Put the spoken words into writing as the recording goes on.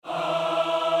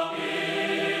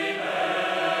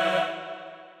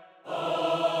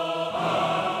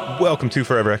Welcome to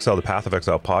Forever Exile, the Path of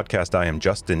Exile podcast. I am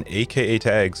Justin, aka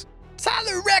Tags.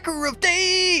 Tyler Wrecker of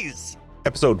Days!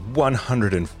 Episode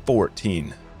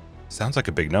 114. Sounds like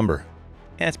a big number.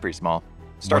 Yeah, it's pretty small.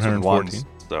 Starts with 114?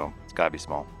 ones, so it's gotta be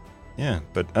small. Yeah,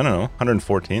 but I don't know.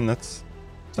 114, that's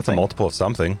a Thing. multiple of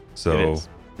something. It So is.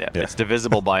 Yeah, yeah. it's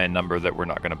divisible by a number that we're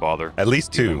not gonna bother at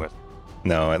least dealing two. with.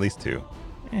 No, at least two.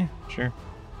 Sure.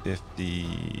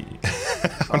 50.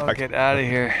 Oh, get out of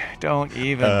here. Don't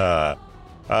even.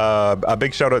 A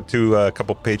big shout out to a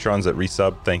couple patrons that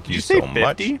resub. Thank Did you you say so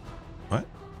 50? much.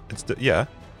 What? Yeah.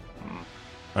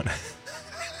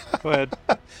 Go ahead.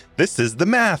 This is the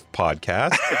math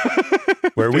podcast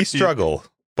where we 50. struggle,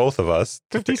 both of us.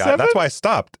 57? That's why I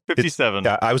stopped. 57.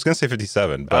 Yeah, I was gonna say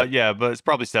 57, but Yeah, but it's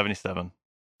probably 77.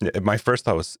 my first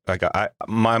thought was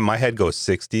my head goes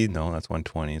 60. No, that's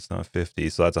 120. It's not 50,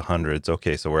 so that's 100. It's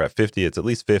okay. So we're at 50. It's at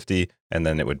least 50, and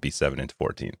then it would be 7 into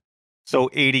 14. So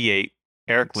 88.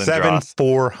 Eric Lindros.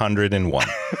 7,401.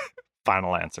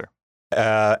 Final answer.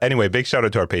 Anyway, big shout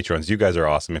out to our patrons. You guys are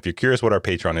awesome. If you're curious what our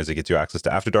Patreon is, it gets you access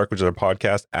to After Dark, which is our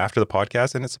podcast after the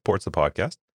podcast, and it supports the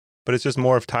podcast. But it's just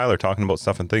more of Tyler talking about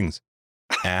stuff and things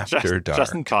after dark.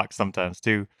 Justin talks sometimes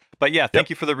too. But yeah, thank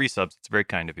you for the resubs. It's very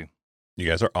kind of you. You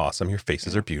guys are awesome. Your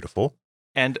faces are beautiful.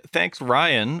 And thanks,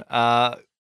 Ryan.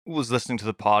 Was listening to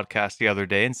the podcast the other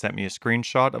day and sent me a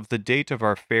screenshot of the date of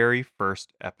our very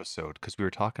first episode because we were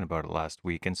talking about it last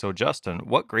week. And so, Justin,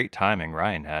 what great timing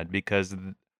Ryan had because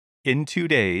in 2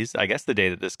 days, I guess the day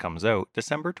that this comes out,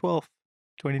 December 12th,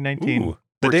 2019. Ooh,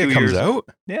 the We're day 2 it comes years- out?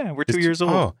 Yeah, we're It's 2 years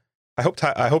old. Oh, I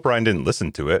hope Ryan didn't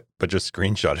listen to it, but just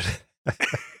screenshotted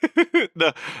it.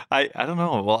 No, I don't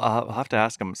know. Well, I'll have to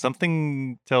ask him.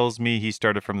 Something tells me he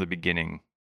started from the beginning.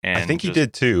 And I think he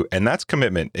did too, and that's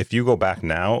commitment. If you go back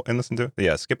now and listen to it,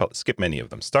 yeah, skip many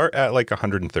of them. Start at like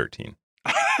 113,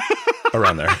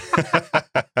 around there.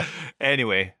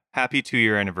 Anyway, happy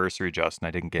 2-year anniversary, Justin.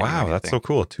 I didn't get Wow, that's so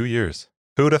cool. 2 years.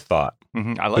 Who'd have thought?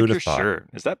 I like who'd your have thought? shirt.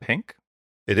 Is that pink?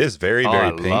 It is very, Oh, very I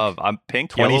pink. love. I'm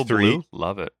pink, yellow, 23. blue.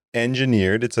 Love it.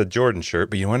 Engineered. It's a Jordan shirt,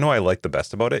 but you want to know what I like the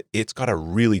best about it? It's got a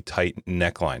really tight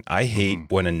neckline. I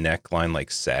hate when a neckline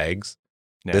like sags.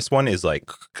 Yeah. This one is like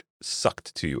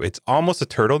sucked to you. It's almost a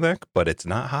turtleneck, but it's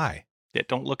not high. Yeah,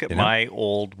 don't look at You know? my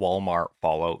old Walmart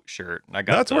Fallout shirt. I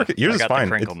got That's working. Yours I is got fine.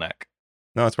 the crinkle neck.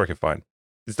 No, it's working fine.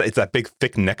 It's that big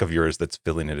thick neck of yours that's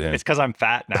filling it in. It's because I'm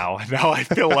fat now. Now I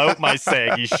fill out my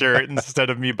saggy shirt instead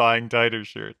of me buying tighter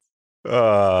shirts.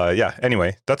 Yeah.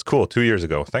 Anyway, that's cool. 2 years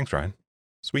ago. Thanks, Ryan.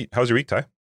 Sweet. How's your week, Ty?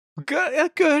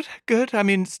 Good. I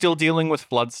mean, still dealing with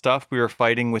flood stuff. We were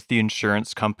fighting with the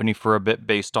insurance company for a bit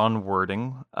based on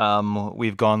wording.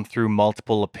 We've gone through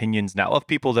multiple opinions now of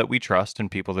people that we trust and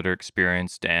people that are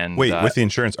experienced. And Wait, with the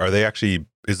insurance, are they actually?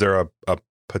 Is there a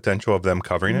potential of them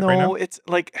covering it right now? No, it's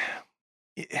like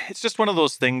it's just one of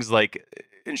those things. Like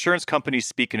insurance companies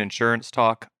speak in insurance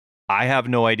talk. I have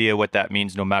no idea what that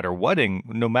means. No matter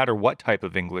what type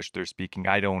of English they're speaking,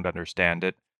 I don't understand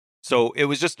it. So it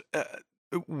was just.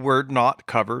 We're not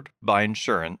covered by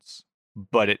insurance,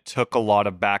 but it took a lot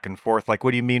of back and forth. Like,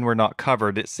 what do you mean we're not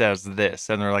covered? It says this.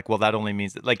 And they're like, well, that only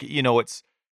means that, like,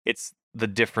 it's the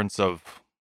difference of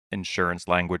insurance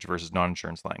language versus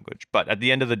non-insurance language. But at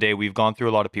the end of the day, we've gone through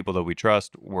a lot of people that we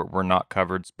trust. We're not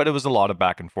covered, but it was a lot of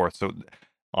back and forth. So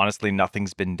honestly,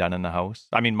 nothing's been done in the house.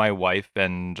 I mean, my wife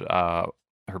and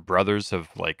her brothers have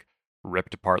like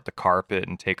ripped apart the carpet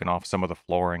and taken off some of the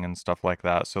flooring and stuff like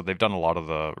that. So they've done a lot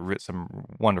of some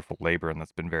wonderful labor, and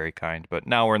that's been very kind. But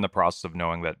now we're in the process of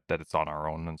knowing that it's on our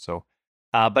own. And so,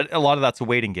 but a lot of that's a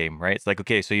waiting game, right? It's like,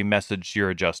 okay, so you message your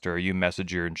adjuster, or you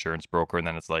message your insurance broker, and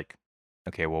then it's like,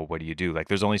 okay, well, what do you do? Like,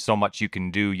 there's only so much you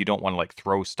can do. You don't want to like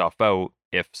throw stuff out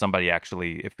if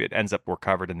it ends up we're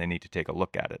covered and they need to take a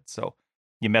look at it. So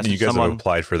you message You guys someone. have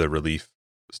applied for the relief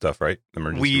stuff, right?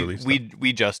 Emergency relief stuff?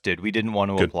 We just did. We didn't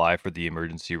want to Good. apply for the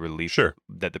emergency relief Sure.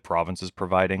 that the province is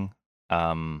providing.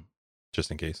 Just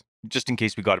in case. Just in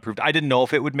case we got approved. I didn't know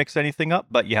if it would mix anything up,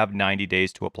 but you have 90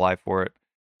 days to apply for it.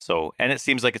 So, and it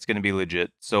seems like it's going to be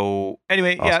legit. So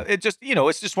anyway, Awesome. yeah,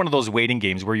 it's just one of those waiting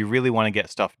games where you really want to get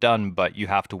stuff done, but you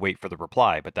have to wait for the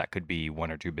reply, but that could be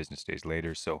 1 or 2 business days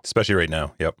later. So, Especially right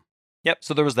now. Yep.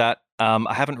 so there was that.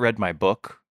 I haven't read my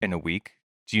book in a week.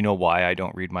 Do you know why I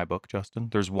don't read my book, Justin?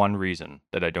 There's one reason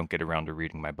that I don't get around to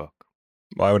reading my book.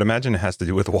 Well, I would imagine it has to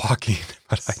do with walking,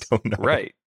 but I don't know.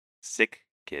 Right. Sick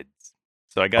kids.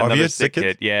 So I got Oh, have you another had sick sick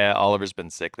kids? kid. Yeah, Oliver's been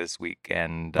sick this week.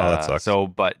 And Oh, that sucks. so,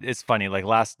 but it's funny. Like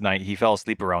last night, he fell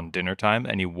asleep around dinner time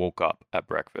and he woke up at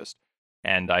breakfast.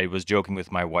 And I was joking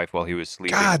with my wife while he was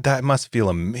sleeping. God, that must feel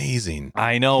amazing.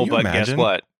 I know, Can you but guess imagine?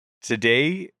 what?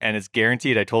 today, and it's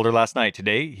guaranteed. I told her last night,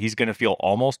 today, he's going to feel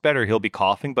almost better. He'll be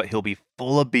coughing, but he'll be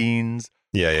full of beans.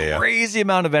 Yeah. Crazy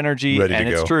amount of energy. Ready to and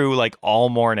it's go. true, like all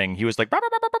morning. He was like, "Bah, bah,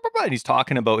 bah, bah, bah, bah, bah," and he's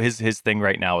talking about his thing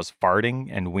right now is farting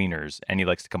and wieners. And he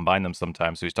likes to combine them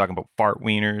sometimes. So he's talking about fart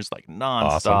wieners like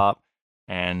nonstop.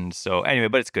 And so anyway,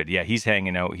 but it's good. Yeah, he's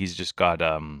hanging out. He's just got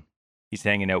he's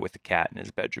hanging out with the cat in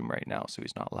his bedroom right now, so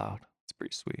he's not loud. It's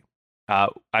pretty sweet.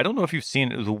 I don't know if you've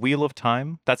seen The Wheel of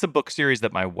Time. That's a book series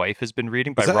that my wife has been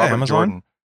reading by Is that Robert Amazon? Jordan.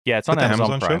 Yeah, it's on Is that the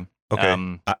Amazon Amazon show?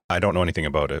 Prime. Okay. I don't know anything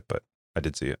about it, but I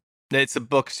did see it. It's a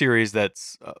book series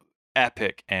that's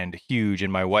epic and huge,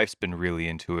 and my wife's been really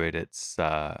into it.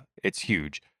 It's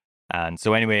huge. And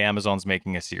so anyway, Amazon's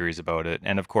making a series about it.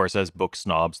 And of course, as book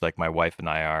snobs like my wife and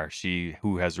I are, she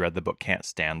who has read the book can't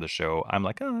stand the show. I'm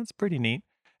like, oh, that's pretty neat.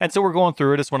 And so we're going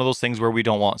through it. It's one of those things where we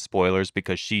don't want spoilers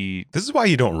because she. This is why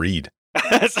you don't read.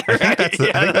 That's right. I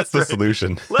think that's the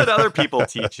solution. Let other people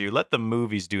teach you. Let the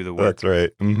movies do the work. That's right.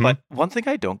 Mhm. But one thing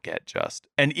I don't get,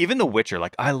 and even The Witcher,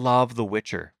 like I love The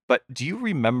Witcher, but do you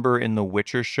remember in The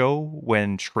Witcher show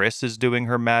when Triss is doing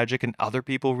her magic and other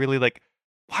people really like,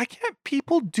 why can't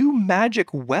people do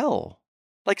magic well?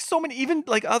 Like so many, even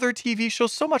like other TV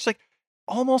shows, so much like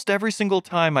almost every single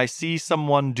time I see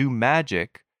someone do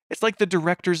magic, it's like the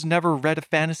director's never read a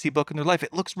fantasy book in their life.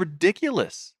 It looks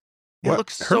ridiculous. It What?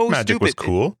 looks Her so magic stupid. was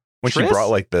cool when she Triss? brought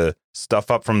like the stuff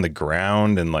up from the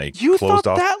ground and like You closed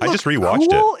thought off. that I looked just rewatched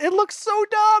it. cool? It looks so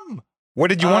dumb. What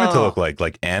did you want it to Oh. look like?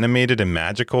 Like animated and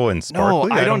magical and No,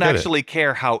 sparkly? I don't get it. actually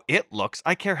care how it looks.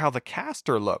 I care how the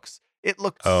caster looks. It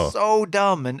looked Oh. so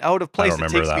dumb and out of place. It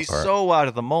remember takes that me part. so out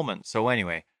of the moment. So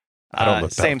anyway, I don't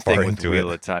look that same far thing with into Wheel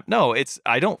it. of Time. No,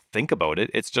 I don't think about it.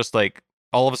 It's just like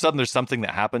all of a sudden there's something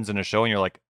that happens in a show and you're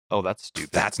like, oh, that's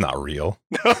stupid. That's not real.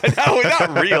 No,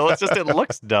 not real. It's just it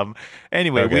looks dumb.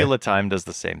 Anyway, Okay. Wheel of Time does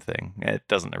the same thing. It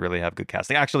doesn't really have good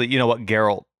casting. Actually, you know what,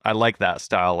 Geralt, I like that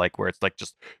style, like where it's like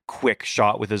just quick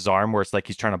shot with his arm, where it's like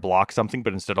he's trying to block something,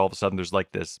 but instead all of a sudden there's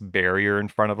like this barrier in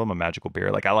front of him, a magical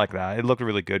barrier. Like I like that. It looked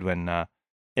really good when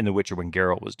in The Witcher when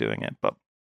Geralt was doing it. But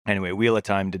anyway, Wheel of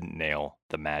Time didn't nail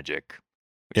the magic.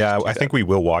 which is Yeah, too I think bad. we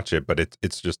will watch it, but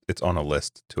it's on a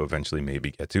list to eventually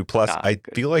maybe get to. Plus, I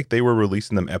good. feel like they were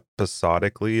releasing them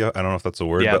episodically. I don't know if that's a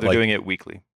word, Yeah, but they're like, doing it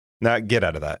weekly. nah, get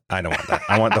out of that. I don't want that.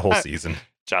 I want the whole season.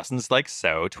 Justin's like,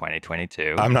 so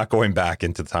 2022. I'm not going back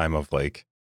into time of like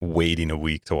waiting a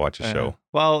week to watch a show.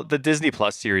 Well, the Disney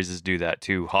Plus series do that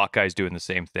too. Hawkeye's doing the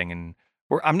same thing, and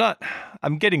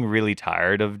I'm getting really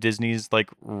tired of Disney's like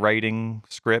writing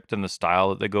script and the style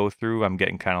that they go through. I'm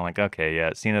getting kind of like, okay,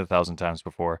 yeah, seen it 1,000 times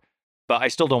before, but I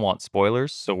still don't want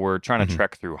spoilers. So we're trying to Mhm.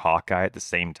 trek through Hawkeye at the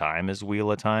same time as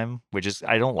Wheel of Time, which is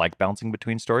I don't like bouncing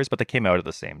between stories, but they came out at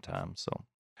the same time. So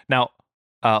now,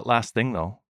 last thing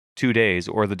though, 2 days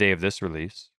or the day of this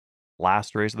release,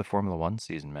 last race of the Formula One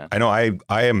season, man. I know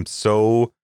I am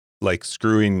so like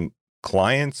screwing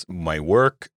clients, my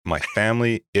work, my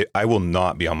family. I will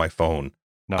not be on my phone.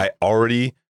 No. I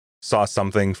already saw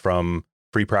something from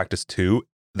Free Practice 2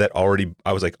 that already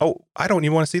I was like, oh, I don't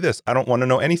even want to see this. I don't want to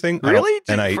know anything. I don't- Really?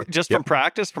 And I Just yep, from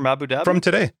practice from Abu Dhabi? from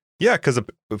today. Yeah, because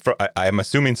I'm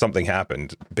assuming something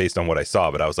happened based on what I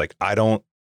saw, but I was like, I don't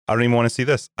even want to see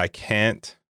this. I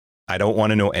don't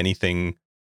want to know anything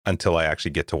until I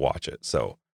actually get to watch it.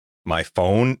 So my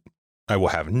phone, I will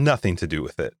have nothing to do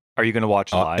with it. Are you going to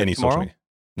watch live Any social tomorrow?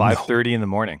 media. 5:30 in the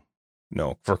morning.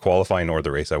 No, for qualifying or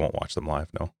the race, I won't watch them live.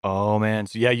 No. Oh man,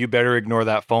 so yeah, you better ignore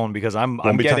that phone because I'm be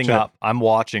getting touching it. up. I'm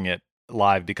watching it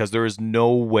live because there is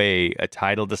no way a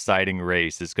title deciding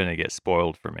race is going to get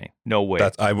spoiled for me. No way.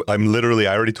 I'm literally,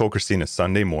 I already told Christina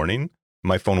Sunday morning,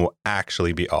 my phone will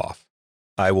actually be off.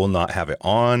 I will not have it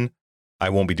on. I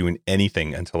won't be doing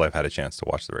anything until I've had a chance to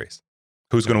watch the race.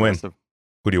 Who's going to win? Impressive.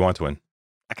 Who do you want to win?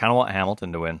 I kind of want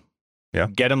Hamilton to win. Yeah.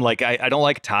 Get him like I don't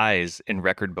like ties in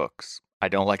record books. I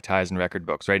don't like ties in record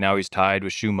books. Right now he's tied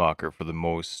with Schumacher for the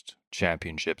most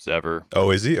championships ever. Oh,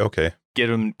 is he? Okay. Get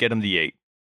him the 8.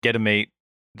 Get him 8.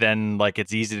 Then like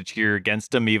it's easy to cheer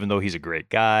against him even though he's a great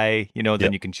guy. You know, then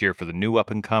Yep. you can cheer for the new up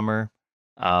and comer.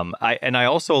 I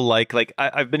also like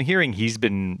I've been hearing he's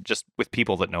been just with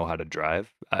people that know how to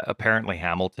drive. Apparently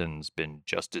Hamilton's been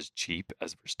just as cheap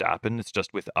as Verstappen. It's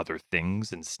just with other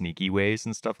things and sneaky ways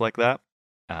and stuff like that.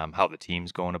 How the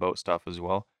team's going about stuff as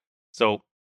well. So,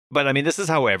 but I mean, this is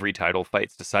how every title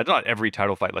fight's decided. Not every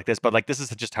title fight like this, but like this is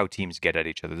just how teams get at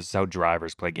each other. This is how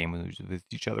drivers play games with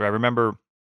each other. I remember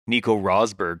Nico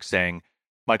Rosberg saying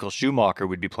Michael Schumacher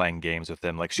would be playing games with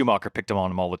him. Like Schumacher picked him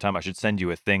on him all the time. I should send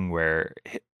you a thing where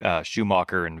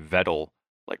Schumacher and Vettel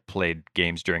like played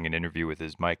games during an interview with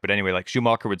his mic. But anyway, like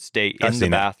Schumacher would stay I've in the seen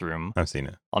it. bathroom I've seen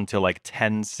it. until like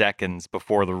 10 seconds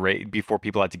before before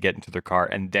people had to get into their car,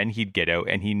 and then he'd get out,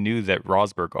 and he knew that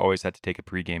Rosberg always had to take a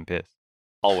pregame piss.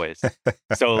 Always.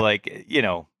 So like,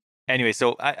 anyway,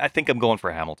 so I think I'm going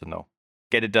for Hamilton though.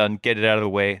 Get it done, get it out of the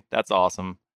way. That's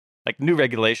awesome. Like new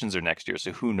regulations are next year,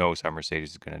 so who knows how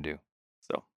Mercedes is going to do.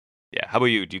 So yeah, how about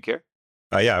you? Do you care?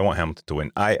 Yeah, I want Hamilton to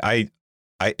win.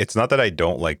 It's not that I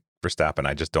don't like Verstappen.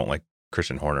 I just don't like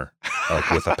Christian Horner, like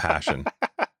with a passion.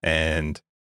 And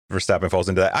Verstappen falls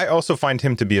into that. I also find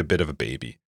him to be a bit of a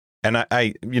baby. And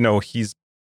I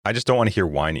just don't want to hear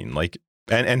whining. Like,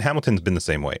 and Hamilton's been the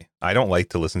same way. I don't like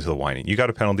to listen to the whining. You got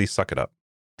a penalty, suck it up.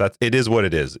 It is what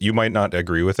it is. You might not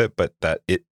agree with it, but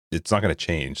it's not going to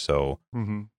change. So.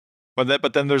 Mm-hmm.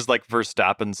 But then there's like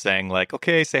Verstappen saying like,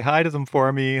 okay, say hi to them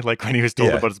for me. Like when he was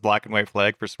told about his black and white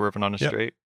flag for swerving on a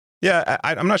straight. Yeah,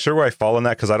 I'm not sure where I fall in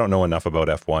that because I don't know enough about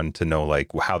F1 to know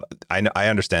like how I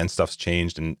understand stuff's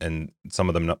changed and some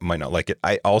of them might not like it.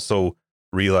 I also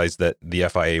realize that the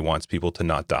FIA wants people to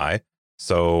not die.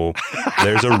 So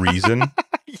there's a reason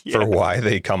for why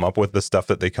they come up with the stuff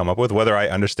that they come up with, whether I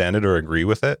understand it or agree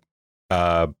with it.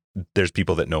 There's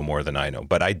people that know more than I know,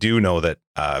 but I do know that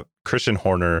Christian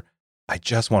Horner, I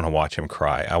just want to watch him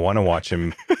cry. I want to watch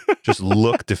him just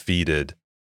look defeated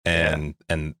and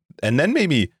then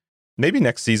maybe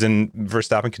next season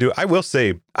Verstappen could do it. I will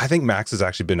say, I think Max has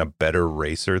actually been a better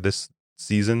racer this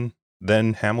season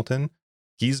than Hamilton.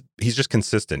 He's just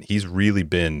consistent. He's really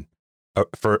been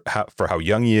for how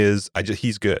young he is.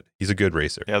 He's good. He's a good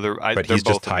racer. Yeah, but he's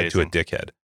just tied to a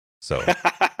dickhead. So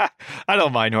I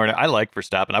don't mind Horner. I like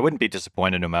Verstappen. I wouldn't be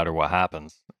disappointed no matter what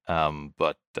happens.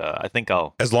 But I think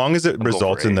as long as it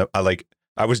results in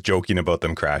I was joking about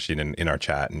them crashing in our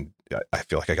chat, and I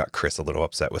feel like I got Chris a little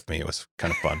upset with me. It was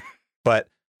kind of fun. But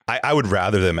I would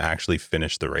rather them actually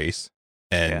finish the race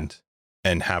and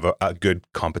have a good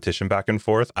competition back and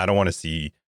forth. I don't want to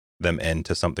see them end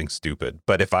to something stupid.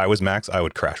 But if I was Max, I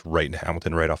would crash right into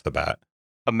Hamilton right off the bat.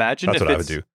 Imagine if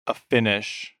it's a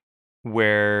finish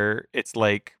where it's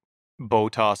like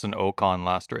Bottas and Ocon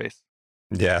last race.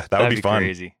 Yeah, that would be fun.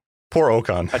 Crazy. Poor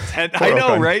Ocon. I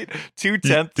know, right?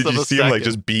 2/10 Did you see him like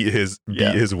just beat his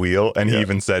wheel? And he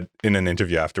even said in an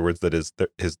interview afterwards that his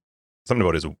something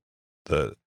about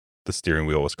the steering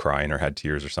wheel was crying or had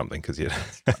tears or something because he had.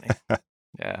 That's funny.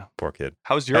 Yeah. Poor kid.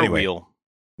 How's your wheel?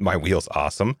 My wheel's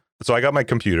awesome. So I got my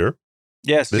computer.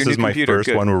 Yes, this is my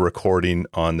first one we're recording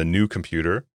on the new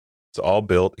computer. It's all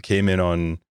built. It came in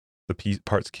on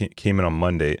parts came in on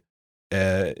Monday.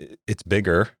 It's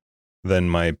bigger than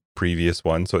my previous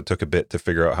one, so it took a bit to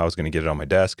figure out how I was going to get it on my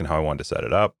desk and how I wanted to set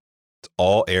it up. It's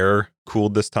all air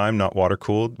cooled this time, not water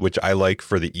cooled, which I like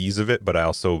for the ease of it, but I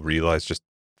also realized just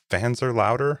fans are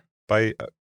louder by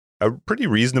a pretty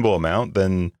reasonable amount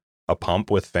than a pump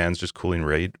with fans just cooling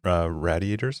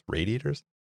radiators.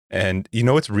 And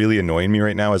what's really annoying me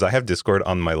right now is I have Discord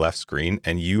on my left screen,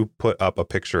 and you put up a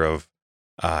picture of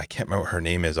I can't remember what her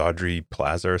name is, Audrey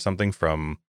Plaza or something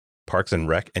from Parks and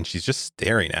Rec, and she's just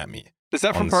staring at me. Is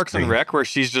that from Parks and Rec where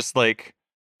she's just like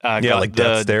like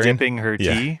dipping her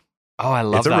tea? Oh, I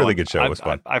love that. It's a really good show. It was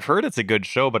fun. I've heard it's a good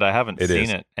show, but I haven't seen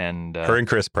it. And her and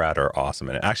Chris Pratt are awesome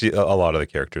in it. Actually, a lot of the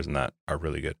characters in that are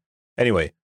really good.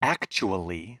 Anyway.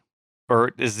 Actually,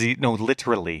 or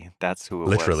literally, that's who it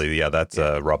was. Literally, yeah, that's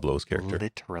Rob Lowe's character.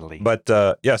 Literally. But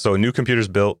so a new computer's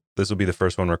built. This will be the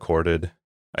first one recorded.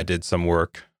 I did some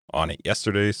work on it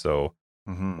yesterday, so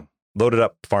loaded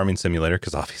up Farming Simulator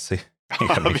because obviously you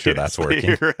gotta make sure that's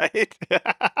working. Right.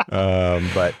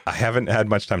 But I haven't had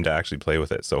much time to actually play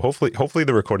with it. So hopefully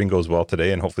the recording goes well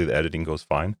today, and hopefully the editing goes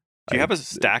fine. Do you have a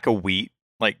stack of wheat,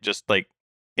 just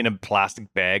in a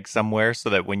plastic bag somewhere, so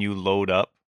that when you load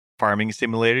up Farming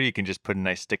Simulator, you can just put a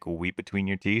nice stick of wheat between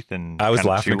your teeth? And I was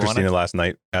laughing at Christina last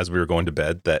night as we were going to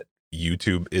bed that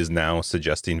YouTube is now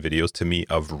suggesting videos to me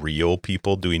of real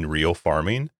people doing real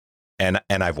farming, and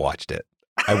I've watched it.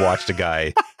 I watched a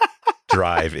guy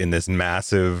drive in this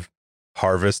massive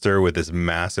harvester with this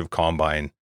massive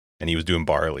combine, and he was doing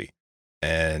barley.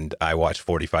 And I watched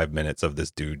 45 minutes of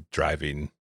this dude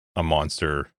driving a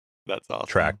monster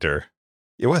tractor.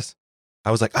 It was.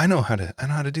 I was like, I know how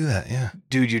to do that. Yeah,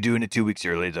 dude, you're doing it 2 weeks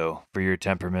early though for your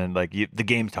temperament. Like the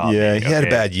game taught. Yeah, he had a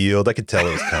bad yield. I could tell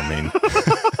it was coming.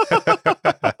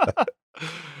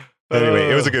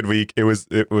 Anyway, it was a good week. It was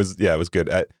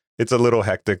good. It's a little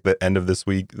hectic the end of this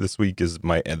week. This week is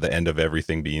the end of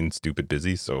everything being stupid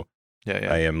busy. So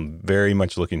I am very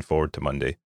much looking forward to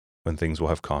Monday when things will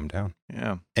have calmed down.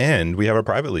 Yeah. And we have our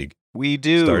private league. We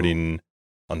do. Starting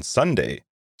on Sunday.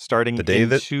 Starting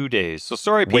in 2 days. So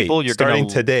sorry, people. You're starting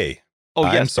today. Oh,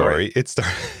 I'm yes, sorry. It's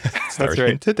That's starting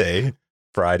right. today,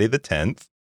 Friday the 10th.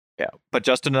 Yeah, but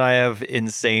Justin and I have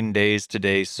insane days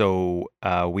today, so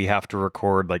we have to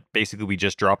record. Like, basically, we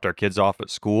just dropped our kids off at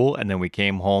school, and then we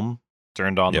came home,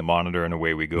 turned on the Yep. monitor, and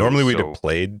away we go. Normally we'd have So,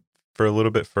 played for a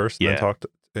little bit first and then Yeah. talked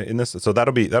in this. So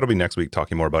that'll be next week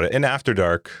talking more about it. And after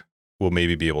dark, we'll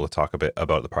maybe be able to talk a bit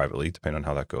about the private league, depending on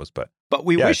how that goes. But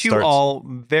we yeah, it wish you starts- all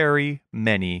very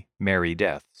many merry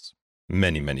deaths.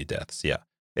 many, many deaths. Yeah.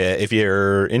 If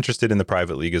you're interested in the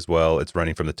private league as well, it's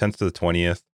running from the 10th to the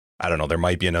 20th. I don't know. There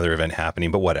might be another event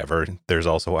happening, but whatever. There's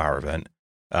also our event.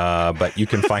 But you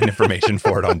can find information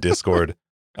for it on Discord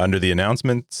under the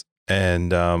announcements.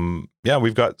 And yeah,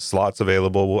 we've got slots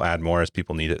available. We'll add more as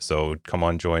people need it. So come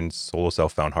on, join Solo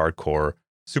Self Found Hardcore.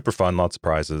 Super fun, lots of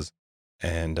prizes.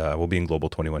 And we'll be in Global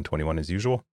 2121 as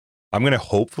usual. I'm going to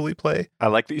hopefully play. I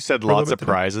like that you said For a little lots bit of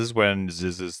today. prizes when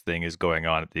Ziz's thing is going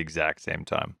on at the exact same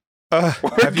time. Have you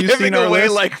We're seen giving our away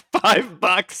list? like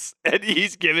 $5, and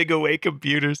he's giving away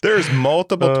computers. There's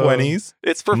multiple 20s.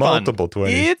 It's for multiple fun.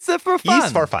 20s. It's for fun.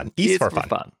 East for fun. East for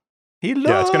fun. He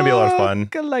Yeah, it's gonna be a lot of fun.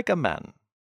 look like a man.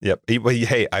 Yep. But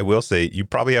hey, I will say you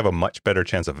probably have a much better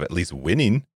chance of at least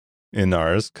winning in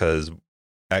ours because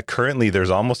currently there's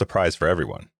almost a prize for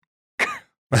everyone.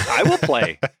 I will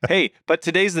play. Hey, but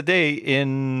today's the day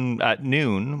at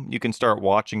noon. You can start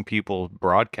watching people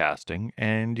broadcasting,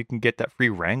 and you can get that free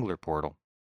Wrangler portal.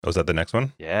 Oh, is that the next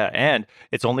one? Yeah, and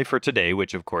it's only for today,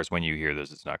 which of course, when you hear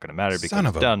this, it's not going to matter because Son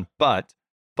of it's a- done. But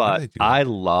Why did they do that? I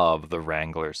love the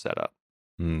Wrangler setup.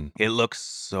 Hmm. It looks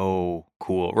so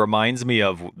cool. It reminds me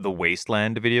of the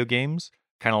Wasteland video games,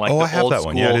 kind of like Oh, I the have old that school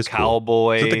one. Yeah, it is cool.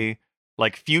 cowboy, Is it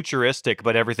like futuristic,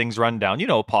 but everything's run down. You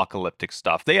know, apocalyptic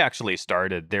stuff. They actually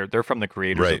started. They're from the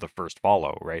creators of Right. the first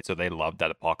Fallout, right? So they loved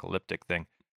that apocalyptic thing.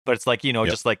 But it's like, Yep.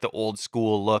 just like the old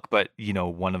school look. But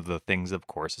one of the things, of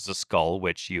course, is a skull,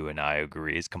 which you and I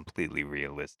agree is completely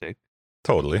realistic.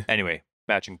 Totally. Anyway,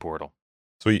 matching portal.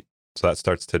 Sweet. So that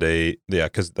starts today. Yeah,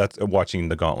 because that's watching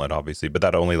the gauntlet, obviously, but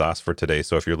that only lasts for today.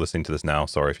 So if you're listening to this now,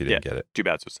 sorry if you didn't get it. Too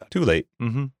bad, so sad. Too late.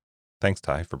 Mm-hmm. Thanks,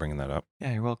 Ty, for bringing that up.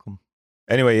 Yeah, you're welcome.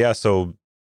 Anyway, yeah, so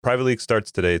Private League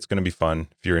starts today. It's going to be fun.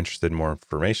 If you're interested in more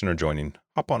information or joining,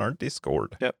 hop on our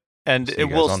Discord. Yep. And See you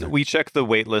guys on there. we check the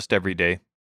wait list every day.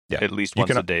 Yeah. At least You once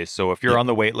can- a day. So if you're Yeah. on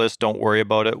the wait list, don't worry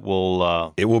about it.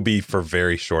 We'll It will be for a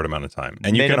very short amount of time.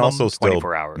 And you can minimum also still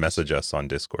 24 hours. message us on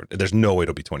Discord. There's no way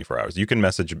it'll be 24 hours. You can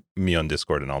message me on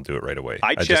Discord and I'll do it right away.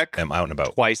 I check just am out and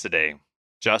about. twice a day.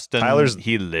 Justin, Tyler's-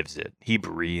 he lives it. He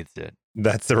breathes it.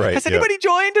 That's the right. Has yeah. anybody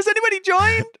joined? Has anybody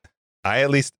joined?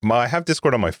 I have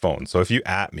Discord on my phone. So if you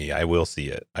at me, I will see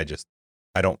it.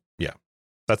 I don't, yeah.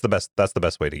 That's the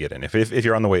best way to get in. If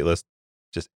you're on the wait list,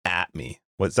 just at me.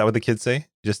 What's that what the kids say?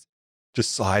 Just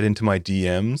slide into my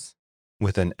DMs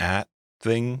with an at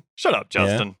thing. Shut up,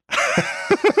 Justin.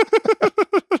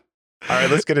 All right,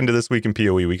 let's get into this week in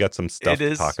PoE. We got some stuff It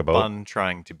is to talk about. fun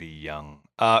trying to be young.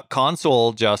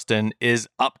 Console, Justin, is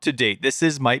up to date.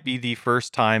 This might be the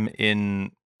first time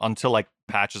until like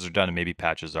patches are done, and maybe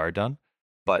patches are done,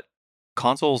 but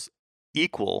consoles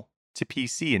equal to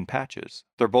PC in patches.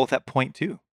 They're both at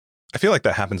 0.2. I feel like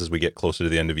that happens as we get closer to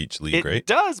the end of each league, It right?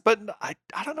 does, but I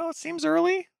don't know. It seems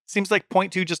early. Seems like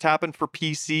 0.2 just happened for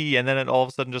PC, and then it all of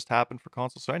a sudden just happened for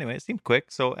console. So anyway, it seemed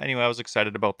quick. So anyway, I was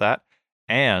excited about that.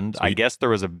 And I Sweet. guess there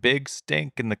was a big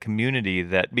stink in the community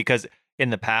because in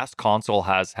the past, console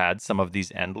has had some of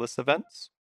these endless events.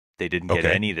 They didn't get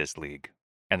Okay. any this league.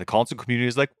 And the console community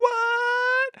is like,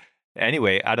 what?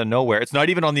 Anyway, out of nowhere, it's not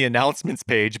even on the announcements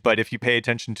page, but if you pay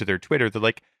attention to their Twitter, they're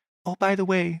like, oh, by the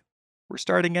way, we're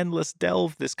starting Endless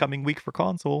Delve this coming week for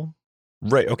console.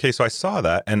 Right. Okay. So I saw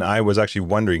that, and I was actually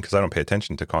wondering because I don't pay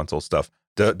attention to console stuff.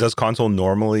 Does console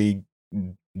normally?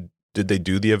 Did they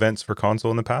do the events for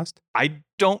console in the past? I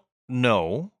don't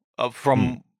know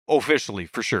from officially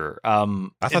for sure. I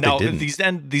thought now, they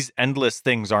didn't. These endless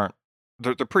things aren't.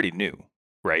 They're pretty new,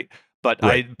 right? But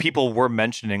Right. people were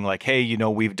mentioning like, hey,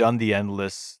 we've done the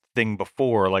endless thing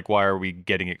before. Like, why are we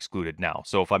getting excluded now?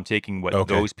 So if I'm taking what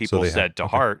Okay, those so people they have- said to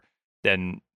okay. heart,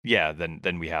 then yeah,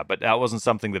 then we have. But that wasn't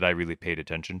something that I really paid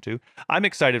attention to. I'm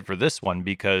excited for this one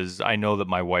because I know that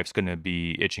my wife's going to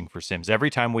be itching for Sims. Every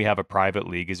time we have a private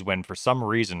league is when for some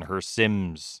reason her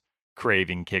Sims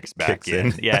craving kicks back Kicks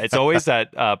in. Yeah, it's always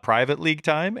at private league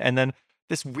time, and then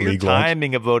this weird League launch.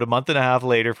 timing about a month and a half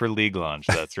later for league launch.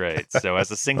 That's right. So as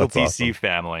a single That's PC awesome.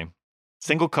 family,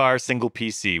 single car, single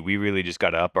PC, we really just got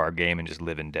to up our game and just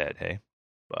live in dead. Hey.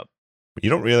 You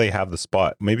don't really have the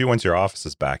spot. Maybe once your office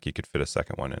is back, you could fit a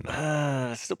second one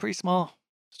in. Still pretty small.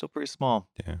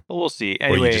 Yeah. But we'll see. Or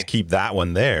Anyway, you just keep that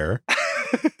one there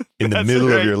in the That's middle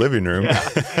of right. your living room. Yeah.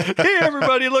 Hey,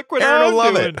 everybody, look what Aaron I'm will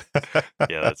love doing. it.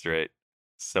 Yeah, that's right.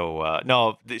 So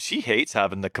no, she hates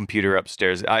having the computer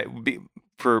upstairs.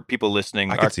 For people listening,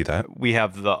 I could see that. we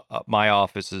have the my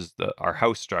office is our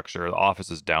house structure. The office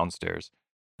is downstairs,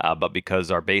 but because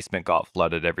our basement got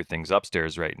flooded, everything's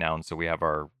upstairs right now, and so we have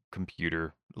our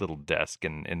computer little desk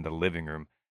in the living room.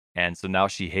 And so now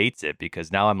she hates it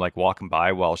because now I'm like walking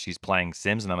by while she's playing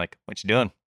Sims, and I'm like, "What you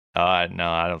doing?" No,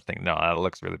 I don't think. No, that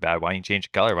looks really bad. Why don't you change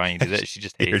the color? Why don't you do this? She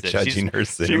just You're hates it. judging her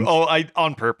She, Sims. I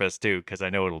on purpose too, because I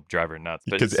know it'll drive her nuts.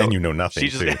 But And you know nothing,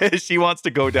 she too. just she wants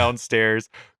to go downstairs,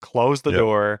 close the Yep.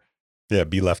 door. Yeah,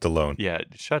 be left alone. Yeah,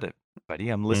 shut it, buddy.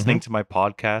 I'm listening to my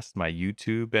podcast, my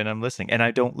YouTube, and I'm listening. And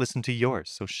I don't listen to yours,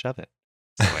 so shove it.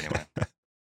 So anyway,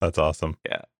 That's awesome.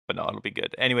 yeah, but no, it'll be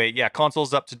good. Anyway, yeah,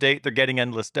 console's up to date. They're getting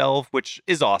Endless Delve, which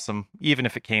is awesome, even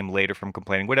if it came later from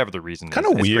complaining, whatever the reason is. Kind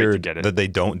of it's great to weird get it. that they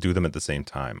don't do them at the same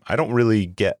time. I don't really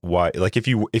get why. Like, if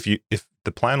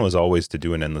the plan was always to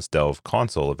do an Endless Delve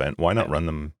console event, why not run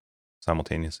them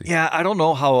simultaneously? Yeah, I don't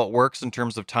know how it works in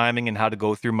terms of timing and how to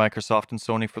go through Microsoft and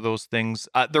Sony for those things.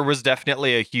 There was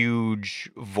definitely a huge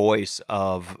voice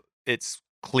of it's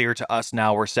clear to us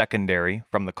now we're secondary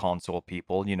from the console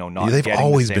people, not They've getting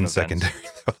always the same been events. secondary.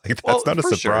 Like, that's Well, not a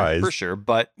for surprise. Sure, for sure.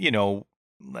 But,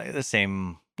 like the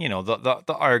same,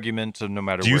 the argument of no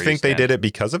matter Do you where think they stand. did it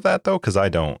because of that, though? Because I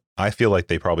don't. I feel like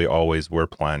they probably always were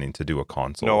planning to do a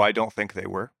console. No, I don't think they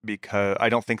were, because I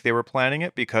don't think they were planning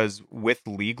it, because with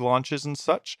league launches and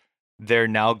such, they're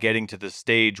now getting to the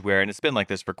stage where, and it's been like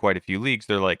this for quite a few leagues,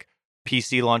 they're like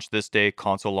PC launch this day,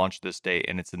 console launch this day,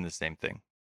 and it's in the same thing.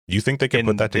 You think they could in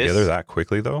put that together this- that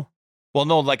quickly, though? Well,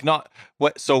 no, like not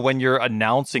what. So when you're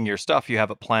announcing your stuff, you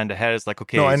have it planned ahead. It's like,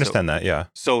 okay, No, I understand that, yeah.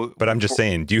 So, But I'm just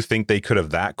saying, do you think they could have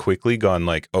that quickly gone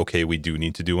like, okay, we do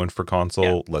need to do one for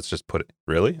console. Let's just put it.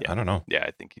 Really? Yeah. I don't know. Yeah,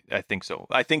 I think so.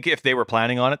 I think if they were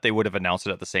planning on it, they would have announced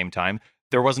it at the same time.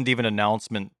 There wasn't even an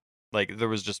announcement. Like there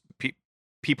was just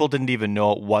people didn't even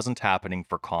know it wasn't happening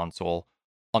for console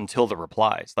until the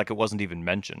replies. Like it wasn't even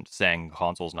mentioned saying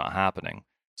console's not happening.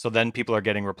 So then people are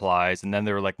getting replies, and then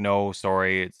they were like, "No,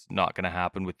 sorry, it's not going to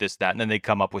happen with this, that," and then they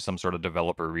come up with some sort of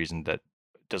developer reason that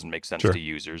doesn't make sense Sure. to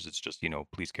users. It's just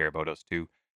please care about us too.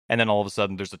 And then all of a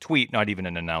sudden, there's a tweet, not even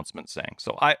an announcement saying.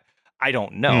 So I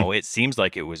don't know. It seems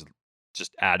like it was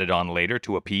just added on later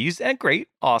to appease, and great,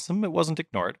 awesome. It wasn't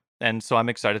ignored, and so I'm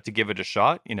excited to give it a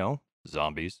shot.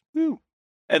 Zombies. Woo.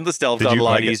 Endless Delve Did got a you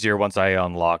lot like it? easier once I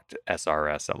unlocked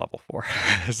SRS at level 4.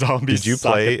 Zombies. Did you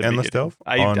suck play at the Endless beginning. Delve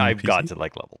on I've got PC? to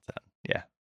like level 10. Yeah.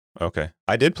 Okay.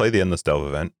 I did play the Endless Delve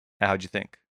event How'd you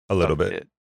think? a little Of bit. it?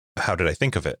 How did I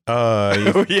think of it?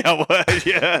 Yeah. What?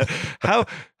 Yeah.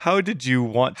 How did you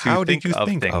want to How think did you of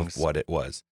think things? of what it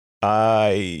was?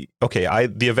 The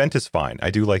event is fine. I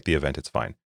do like the event. It's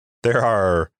fine. There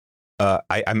are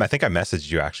I think I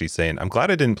messaged you actually saying I'm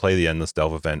glad I didn't play the Endless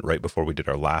Delve event right before we did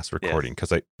our last recording,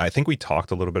 because I think we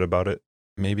talked a little bit about it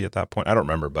maybe at that point. I don't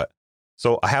remember, but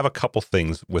so I have a couple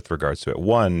things with regards to it.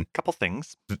 One, Couple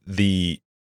things.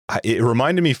 it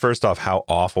reminded me first off how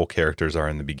awful characters are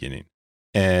in the beginning,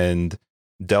 and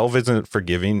Delve isn't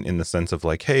forgiving in the sense of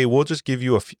like, hey, we'll just give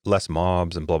you less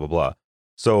mobs and blah blah blah.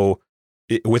 So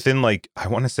within like, I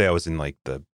want to say I was in like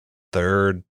the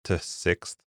 3rd to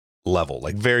 6th level,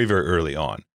 like very very early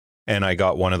on, and I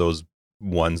got one of those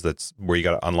ones that's where you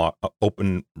got to unlock,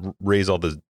 raise all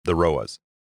the Roas.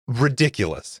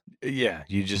 Ridiculous. Yeah,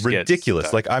 you just ridiculous. Get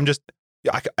stuck.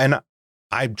 Like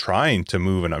I'm trying to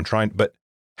move and I'm trying, but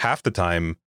half the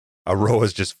time a row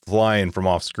is just flying from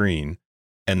off screen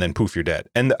and then poof, you're dead.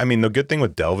 And I mean, the good thing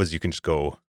with Delve is you can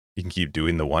keep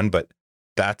doing the one, but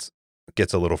that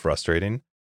gets a little frustrating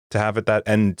to have it that.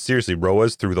 And seriously,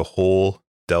 Roas through the whole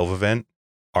Delve event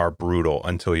are brutal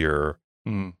until you're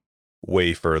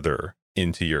way further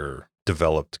into your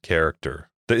developed character.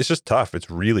 It's just tough. It's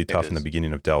really tough in the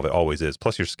beginning of Delve. It always is.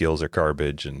 Plus your skills are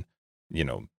garbage, and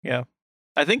yeah.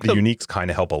 I think the uniques kind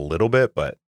of help a little bit,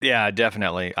 but yeah,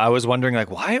 definitely. I was wondering like,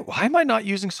 why am I not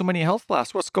using so many health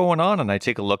blasts? What's going on? And I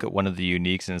take a look at one of the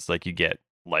uniques, and it's like you get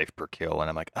life per kill, and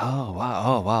I'm like, oh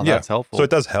wow, yeah, that's helpful. So it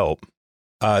does help.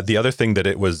 The other thing that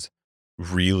it was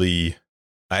really,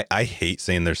 I hate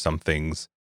saying there's some things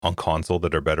on console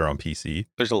that are better on PC.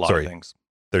 There's a lot of things.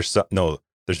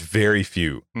 There's very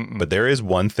few, but there is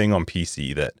one thing on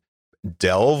PC that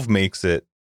Delve makes it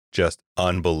just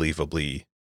unbelievably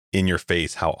in your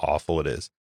face how awful it is.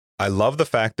 I love the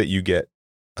fact that you get,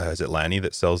 is it Lanny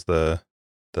that sells the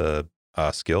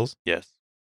skills? Yes.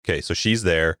 Okay, so she's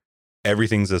there.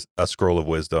 Everything's a scroll of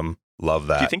wisdom. Love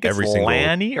that. Do you think it's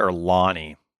Lanny or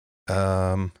Lonnie?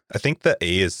 I think the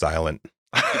A is silent.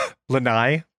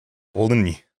 Lanai?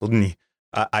 Lanny.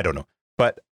 I don't know.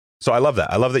 But so I love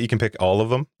that. I love that you can pick all of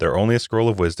them. They're only a scroll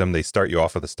of wisdom. They start you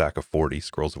off with a stack of 40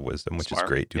 scrolls of wisdom, which Smart. is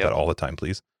great. Do Yep. that all the time,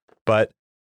 please. But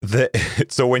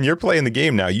so when you're playing the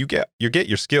game now, you get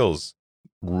your skills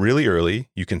really early.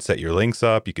 You can set your links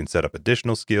up. You can set up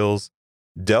additional skills.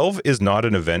 Delve is not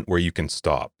an event where you can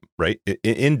stop, right?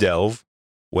 In Delve,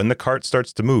 when the cart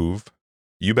starts to move,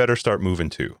 you better start moving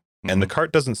too. And the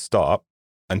cart doesn't stop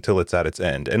until it's at its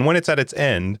end. And when it's at its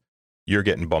end, you're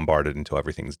getting bombarded until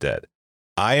everything's dead.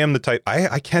 I am the type,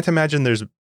 I can't imagine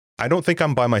I don't think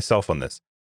I'm by myself on this.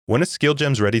 When a skill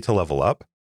gem's ready to level up,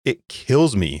 it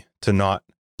kills me to not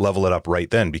level it up right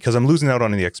then because I'm losing out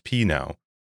on the XP now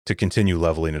to continue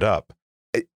leveling it up.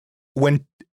 When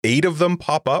 8 of them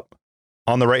pop up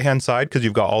on the right-hand side, because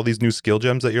you've got all these new skill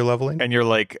gems that you're leveling. And you're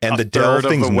like, and the delve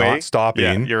thing's not stopping.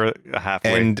 Yeah, you're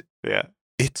halfway. And yeah,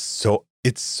 it's so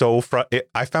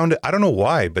I found it, I don't know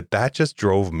why, but that just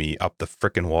drove me up the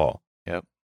frickin' wall. Yep.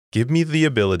 Give me the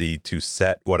ability to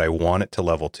set what I want it to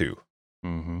level to,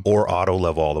 or auto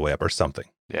level all the way up or something.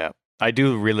 Yeah. I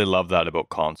do really love that about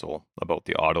console, about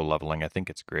the auto leveling. I think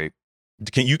it's great.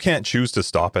 You can't choose to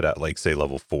stop it at, like, say,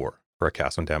 level 4 for a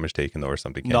cast when damage taken, though, or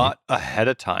something. Not ahead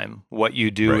of time. What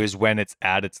you do is when it's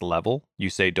at its level,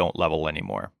 you say don't level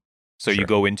anymore. So you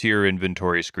go into your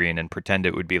inventory screen and pretend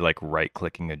it would be like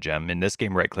right-clicking a gem. In this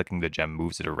game, right-clicking the gem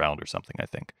moves it around or something, I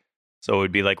think. So it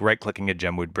would be like right-clicking a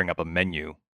gem would bring up a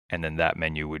menu, and then that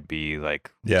menu would be like,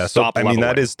 stop leveling.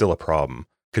 That is still a problem,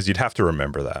 because you'd have to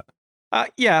remember that.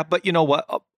 Yeah, but you know what?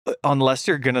 Unless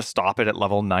you're going to stop it at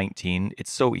level 19,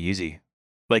 it's so easy.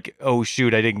 Like, oh,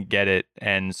 shoot, I didn't get it.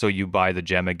 And so you buy the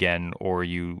gem again, or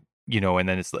you know, and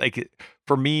then it's like,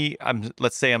 for me,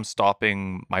 let's say I'm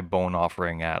stopping my bone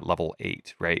offering at level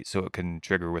 8, right? So it can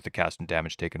trigger with a cast and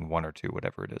damage taken 1 or 2,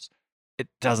 whatever it is. It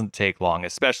doesn't take long,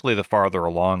 especially the farther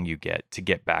along you get, to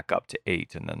get back up to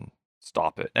 8 and then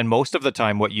stop it. And most of the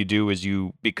time, what you do is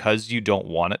because you don't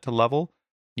want it to level,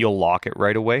 you'll lock it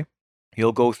right away.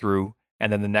 You'll go through,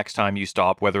 and then the next time you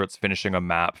stop, whether it's finishing a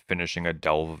map, finishing a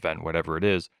delve event, whatever it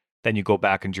is, then you go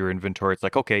back into your inventory. It's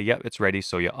like, okay, yeah, it's ready.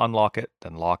 So you unlock it,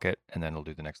 then lock it, and then it'll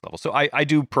do the next level. So I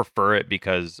do prefer it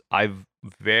because I've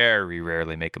very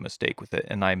rarely make a mistake with it.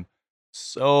 And I'm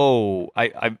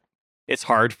it's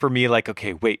hard for me, like,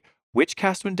 okay, wait, which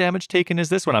cast when damage taken is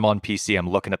this? When I'm on PC, I'm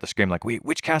looking at the screen like, wait,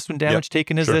 which cast when damage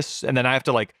taken is this? And then I have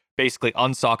to, like, basically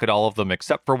unsocket all of them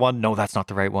except for one. No, that's not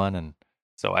the right one. And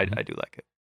so I do like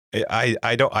it.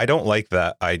 I don't like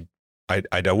that. I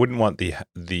wouldn't want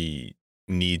the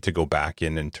need to go back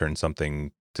in and turn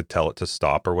something to tell it to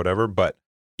stop or whatever. But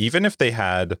even if they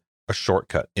had a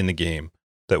shortcut in the game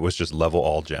that was just level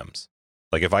all gems,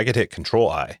 like if I could hit Control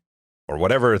I or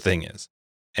whatever a thing is,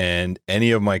 and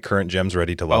any of my current gems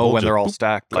ready to level. Oh, when they're all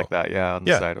stacked like that, on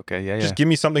the side. Okay, yeah. Just give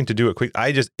me something to do it quick.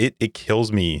 It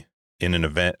kills me in an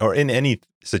event or in any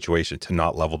situation to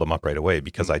not level them up right away,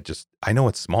 because I know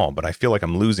it's small, but I feel like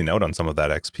I'm losing out on some of that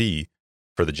XP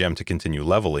for the gem to continue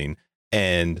leveling,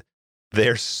 and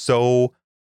they're so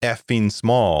effing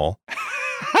small.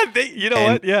 You know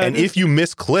what? Yeah. And if you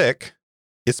misclick,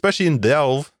 especially in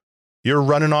Delve, you're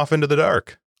running off into the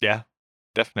dark. Yeah,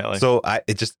 definitely. So I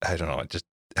don't know.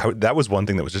 That was one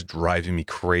thing that was just driving me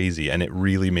crazy, and it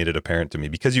really made it apparent to me,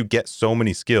 because you get so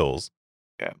many skills.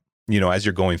 Yeah. You know, as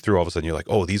you're going through, all of a sudden you're like,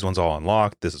 oh, these ones all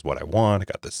unlocked. This is what I want. I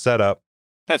got this set up.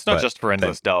 That's not just for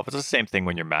Endless Delve. It's the same thing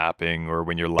when you're mapping or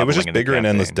when you're leveling. It was just bigger in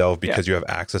Endless Delve because you have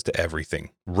access to everything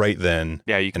right then.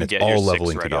 Yeah, you can get all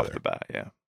leveling right together off the bat. Yeah.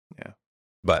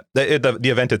 But the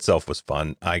event itself was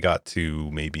fun. I got to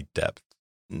maybe depth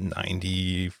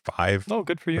 95. Oh,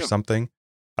 good for you. Or something.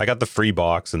 I got the free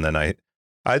box, and then I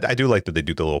do like that they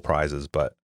do the little prizes.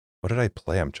 But what did I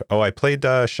play? I played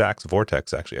Shaxx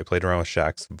Vortex. Actually, I played around with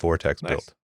Shaxx Vortex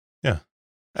build. Yeah,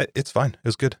 it's fine. It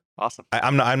was good. Awesome.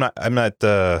 I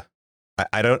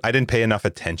didn't pay enough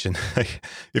attention.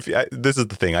 This is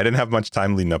the thing. I didn't have much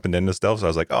time leading up into Endless Delve, so I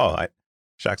was like,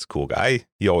 Shax's a cool guy.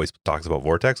 He always talks about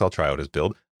Vortex. I'll try out his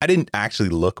build. I didn't actually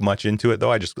look much into it,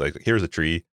 though. I just like, here's a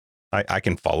tree. I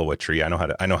can follow a tree. I know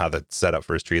how the setup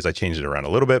for his tree is. I changed it around a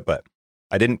little bit, but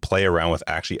I didn't play around with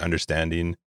actually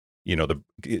understanding, you know, the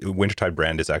Wintertide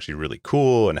brand is actually really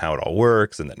cool and how it all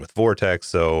works. And then with Vortex,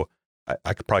 so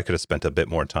I could have spent a bit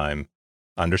more time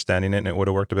understanding it, and it would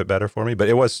have worked a bit better for me. But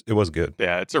it was good.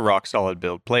 Yeah, it's a rock solid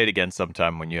build. Play it again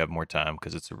sometime when you have more time,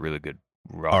 because it's a really good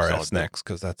rock solid RS next,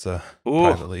 because that's a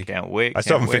private league. Can't wait. I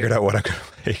still haven't figured out what I'm gonna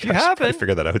play. You haven't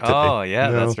figured that out today. Oh yeah,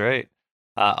 no. That's right.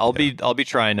 I'll be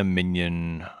trying a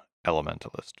minion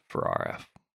elementalist for RF.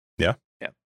 Yeah.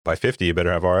 By 50, you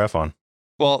better have RF on.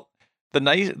 Well,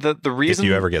 The If reason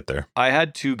you ever get there. I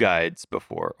had 2 guides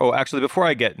before. Oh, actually, before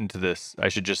I get into this, I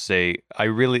should just say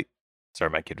sorry,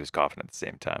 my kid was coughing at the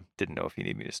same time. Didn't know if he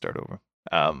needed me to start over.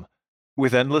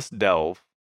 With Endless Delve,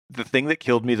 the thing that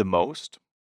killed me the most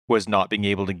was not being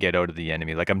able to get out of the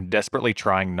enemy. Like, I'm desperately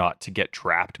trying not to get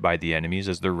trapped by the enemies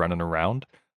as they're running around,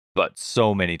 but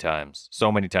so many times,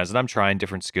 and I'm trying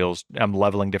different skills. I'm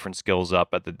leveling different skills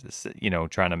up at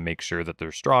trying to make sure that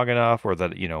they're strong enough, or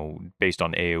that, based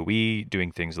on AoE,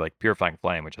 doing things like Purifying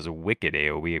Flame, which has a wicked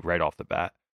AoE right off the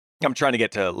bat. I'm trying to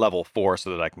get to level 4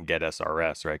 so that I can get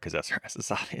SRS, right? Because SRS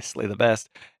is obviously the best.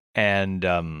 And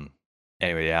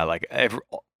anyway, yeah, like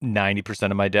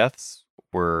 90% of my deaths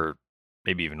were,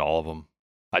 maybe even all of them.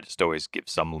 I just always give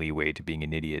some leeway to being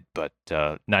an idiot, but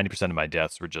 90% of my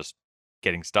deaths were just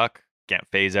getting stuck, can't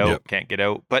phase out, Yep. can't get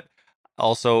out. But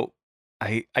also,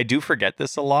 I do forget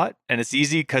this a lot, and it's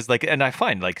easy because and I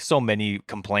find like so many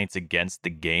complaints against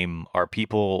the game are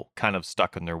people kind of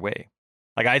stuck in their way.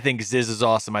 Like, I think Ziz is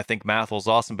awesome, I think Mathel's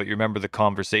awesome, but you remember the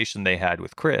conversation they had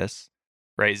with Chris,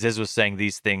 right? Ziz was saying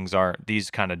these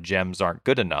kind of gems aren't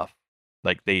good enough.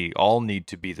 Like, they all need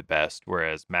to be the best,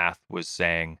 whereas Math was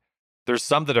saying there's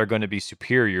some that are going to be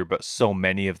superior, but so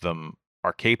many of them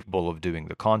are capable of doing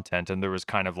the content, and there was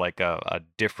kind of like a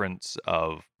difference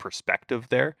of perspective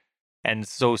there. And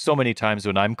so many times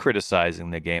when I'm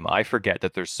criticizing the game, I forget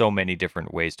that there's so many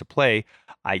different ways to play,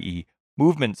 i.e.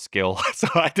 movement skill. So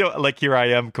I don't, like, here I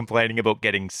am complaining about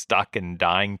getting stuck and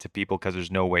dying to people because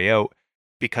there's no way out,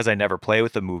 because I never play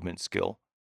with a movement skill.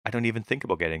 I don't even think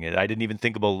about getting it. I didn't even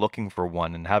think about looking for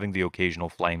one and having the occasional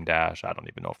flame dash. I don't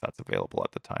even know if that's available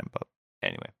at the time, but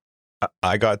anyway.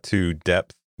 I got to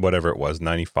depth, whatever it was,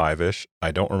 95-ish.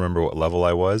 I don't remember what level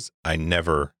I was. I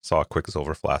never saw a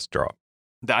Quicksilver Flask drop.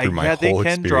 Through my whole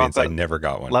experience, I never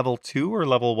got one. Level 2 or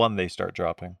level 1 they start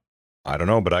dropping? I don't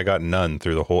know, but I got none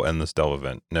through the whole Endless Delve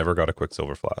event. Never got a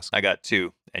Quicksilver Flask. I got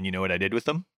 2. And you know what I did with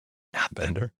them?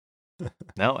 Bender.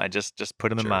 No, I just put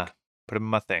them in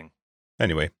my thing.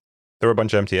 Anyway, there were a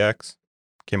bunch of MTX.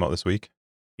 Came out this week.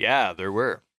 Yeah, there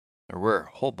were a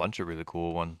whole bunch of really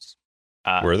cool ones.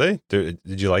 Were they? Did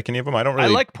you like any of them? I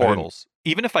like portals.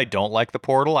 Even if I don't like the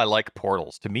portal, I like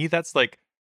portals. To me, that's like,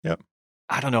 yep.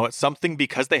 I don't know. It's something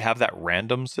because they have that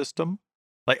random system.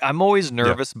 Like, I'm always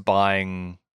nervous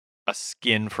buying a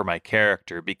skin for my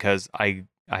character because I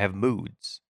have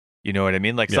moods. You know what I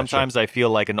mean? Like, sometimes I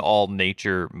feel like an all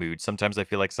nature mood. Sometimes I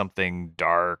feel like something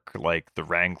dark, like the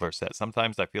Wrangler set.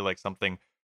 Sometimes I feel like something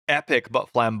epic but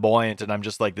flamboyant, and I'm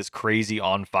just like this crazy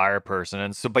on fire person.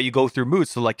 And so, but you go through moods.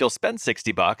 So, like, you'll spend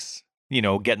 $60,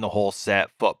 getting the whole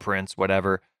set, footprints,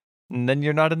 whatever, and then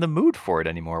you're not in the mood for it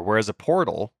anymore. Whereas a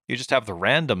portal, you just have the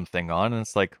random thing on, and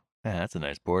it's like, that's a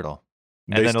nice portal.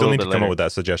 They still need to come up with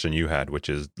that suggestion you had, which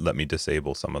is let me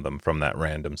disable some of them from that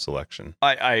random selection.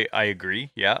 I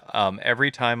agree. Yeah.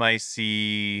 Every time I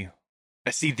see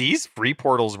these free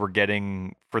portals we're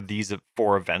getting for these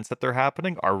 4 events that they're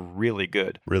happening are really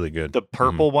good. Really good. The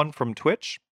purple one from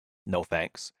Twitch, no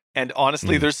thanks. And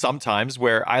honestly, there's some times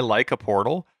where I like a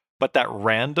portal, but that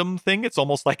random thing, it's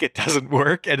almost like it doesn't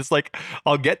work. And it's like,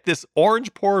 I'll get this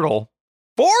orange portal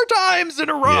 4 times in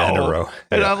a row. Yeah, in a row.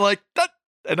 And I'm like,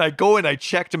 and I go and I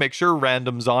check to make sure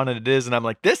random's on, and it is. And I'm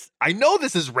like, I know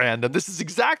this is random. This is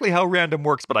exactly how random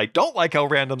works, but I don't like how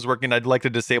random's working. I'd like to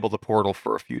disable the portal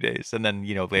for a few days. And then,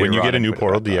 later when you get a new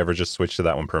portal, do you ever just switch to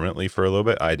that one permanently for a little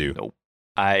bit? I do. Nope.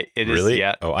 Really?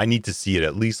 Yeah. Oh, I need to see it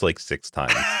at least like 6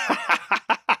 times.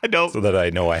 No. So that I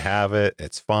know I have it.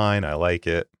 It's fine. I like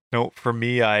it. No, for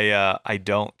me, I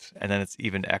don't. And then it's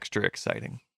even extra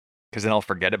exciting, because then I'll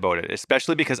forget about it,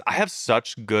 especially because I have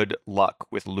such good luck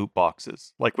with loot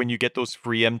boxes. Like, when you get those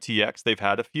free MTX, they've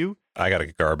had a few. I got a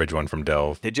garbage one from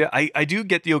Delve. Did you? I do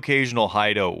get the occasional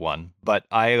hideout one, but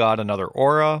I got another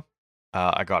aura.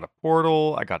 I got a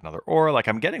portal. I got another aura. Like,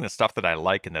 I'm getting the stuff that I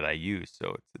like and that I use,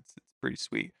 so it's pretty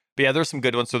sweet. But yeah, there's some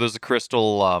good ones. So there's a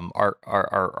crystal,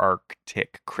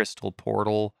 Arctic crystal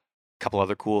portal. Couple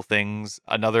other cool things.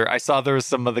 I saw there was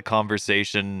some of the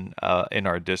conversation in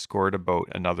our Discord about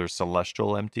another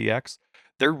Celestial MTX.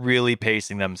 They're really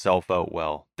pacing themselves out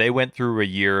well. They went through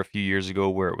a few years ago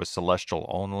where it was Celestial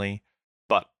only.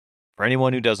 But for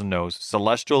anyone who doesn't know,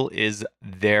 Celestial is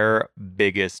their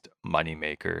biggest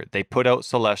moneymaker. They put out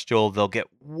Celestial, they'll get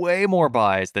way more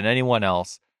buys than anyone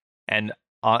else. And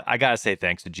I gotta say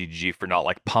thanks to GGG for not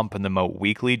like pumping them out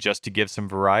weekly just to give some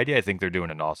variety. I think they're doing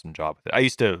an awesome job with it. I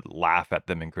used to laugh at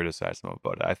them and criticize them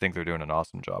about it. I think they're doing an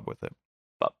awesome job with it.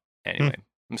 But anyway,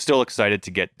 I'm still excited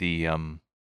to get the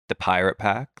pirate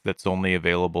pack that's only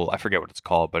available. I forget what it's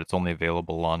called, but it's only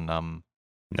available on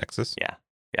Nexus. Yeah,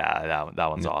 Yeah, that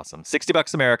one's Yeah. awesome.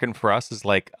 $60 American for us is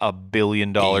like $1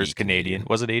 billion 80 Canadian.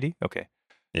 Was it 80? Okay.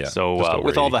 Yeah, So just over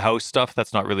with all 80. the house stuff,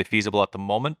 that's not really feasible at the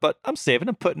moment, but I'm saving.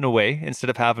 I'm putting away. Instead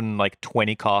of having like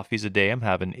 20 coffees a day, I'm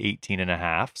having 18 and a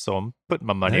half. So I'm putting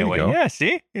my money There you away. go. Yeah,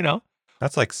 see? You know.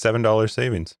 That's like $7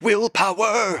 savings.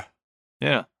 Willpower.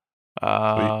 Yeah.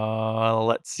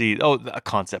 Let's see. Oh, a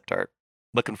concept art.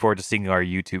 Looking forward to seeing our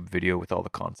YouTube video with all the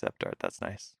concept art. That's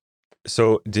nice.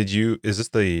 So is this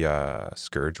the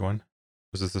Scourge one?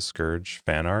 Was this the Scourge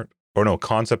fan art? Or no,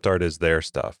 concept art is their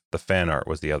stuff. The fan art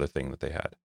was the other thing that they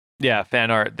had. Yeah, fan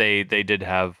art. They did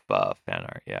have fan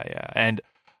art. Yeah. And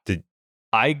Did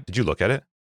I did you look at it?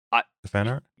 The fan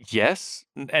art? yes,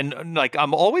 and like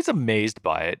I'm always amazed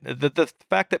by it. The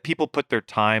fact that people put their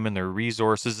time and their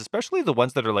resources, especially the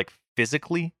ones that are like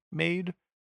physically made.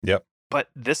 Yep. But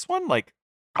this one, like,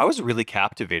 I was really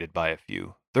captivated by a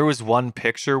few. There was one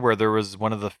picture where there was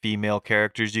one of the female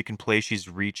characters you can play. She's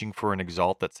reaching for an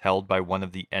exalt that's held by one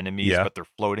of the enemies, Yeah. but they're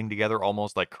floating together,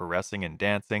 almost like caressing and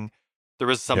dancing. There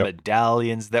was some Yep.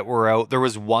 medallions that were out. There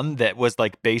was one that was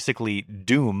like basically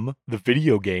Doom, the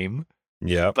video game.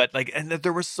 Yep. But like, and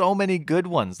there were so many good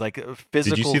ones, like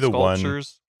physical see the one-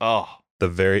 sculptures. Oh, The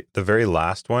very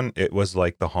last one, it was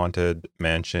like the Haunted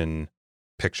Mansion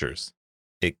pictures.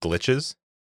 It glitches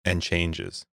and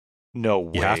changes. no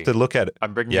way. You have to look at it.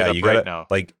 I'm bringing Yeah, it up you right gotta now.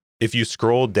 like if you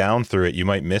scroll down through it, you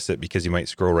might miss it because you might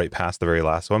scroll right past the very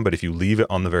last one. But if you leave it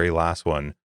on the very last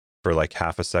one for like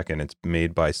half a second, it's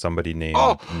made by somebody named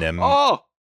Oh,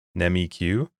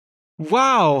 NemEQ.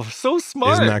 wow, so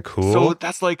smart. Isn't that cool? So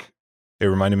that's like, It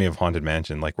reminded me of Haunted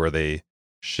Mansion, like where they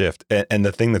shift. And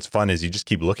the thing that's fun is you just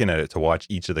keep looking at it to watch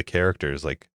each of the characters.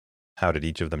 Like, how did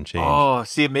each of them change? oh,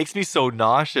 see, it makes me so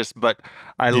nauseous. But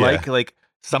I Yeah. like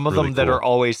some of Really them that cool. are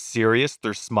always serious.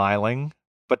 They're smiling,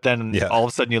 but then Yeah. all of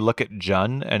a sudden you look at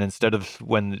Jun, and instead of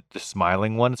when the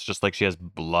smiling one, it's just like she has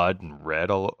blood and red.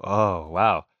 All oh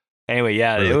wow. Anyway,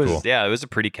 yeah, Really it was cool. it was a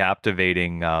pretty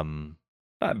captivating.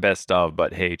 Not best of,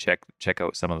 but hey, check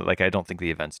out some of the like. I don't think the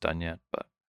event's done yet, but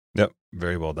Yep.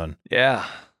 Very well done. yeah,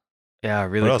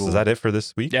 really What else? cool. Is that it for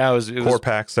this week? Yeah, it Core was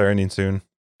packs are ending soon.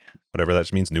 Whatever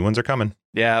that means, new ones are coming.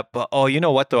 yeah, but oh, you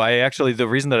know what though? The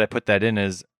reason that I put that in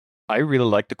is I really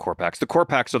like the core packs. The core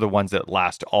packs are the ones that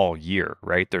last all year,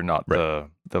 right? They're not Right.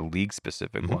 the league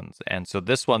specific Mhm. ones. And so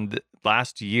this one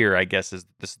last year, I guess this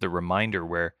is the reminder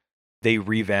where they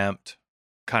revamped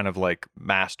kind of like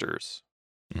Masters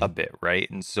a Mhm. bit, right?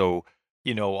 And so,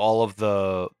 you know, all of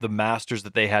the Masters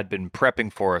that they had been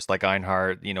prepping for us, like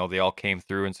Einhard, you know, they all came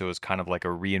through, and so it was kind of like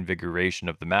a reinvigoration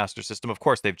of the Master system. Of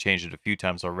course, they've changed it a few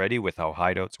times already with how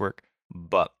hideouts work,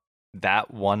 but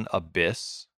that one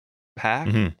Abyss pack,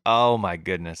 Mhm. oh my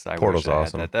goodness, I Portal's wish I had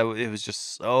awesome. that. It was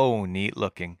just so neat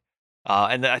looking.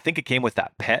 And I think it came with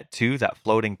that pet too, that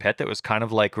floating pet that was kind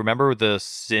of like, remember the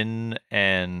Sin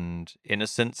and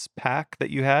Innocence pack that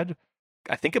you had?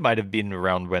 I think it might have been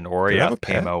around when Did it have a Oriath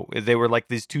came pet? out. They were like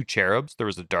these two cherubs. There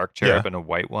was a dark cherub Yeah. and a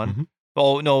white one. Mhm.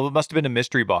 Oh no, it must have been a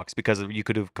mystery box because you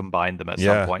could have combined them at some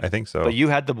Yeah, point. I think so. But you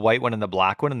had the white one and the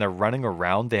black one, and they're running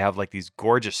around. They have like these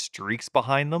gorgeous streaks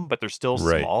behind them, but they're still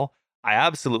Right. small. I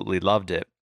absolutely loved it.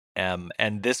 And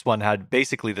this one had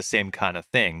basically the same kind of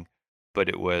thing, but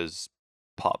it was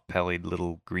pot-bellied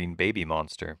little green baby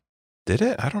monster. Did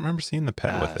it? I don't remember seeing the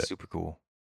pet with it. Super cool.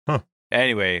 Huh.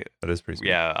 Anyway, That is pretty sweet.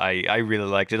 yeah, I really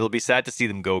liked it. It'll be sad to see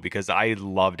them go because I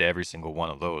loved every single one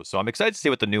of those. So I'm excited to see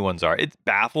what the new ones are. It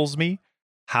baffles me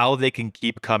how they can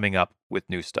keep coming up with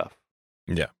new stuff.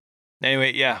 Yeah.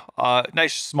 Anyway, yeah,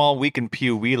 nice small week in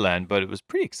PoE land, but it was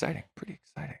pretty exciting.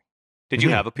 Did you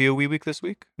Mhm. have a PoE week this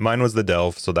week? Mine was the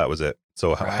Delve, so that was it.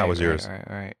 So how was yours?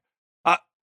 Right.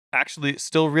 Actually,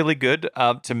 still really good.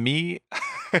 To me,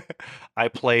 I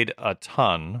played a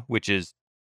ton, which is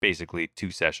basically 2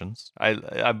 sessions.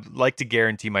 I like to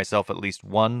guarantee myself at least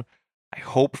one. I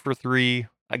hope for 3.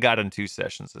 I got in 2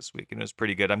 sessions this week, and it was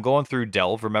pretty good. I'm going through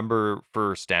Delve. Remember,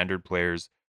 for standard players,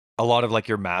 a lot of like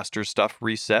your master stuff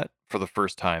reset for the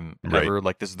first time Right. ever.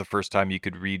 Like this is the first time you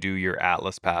could redo your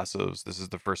Atlas passives. This is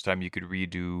the first time you could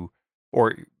redo,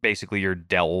 or basically your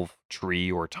Delve tree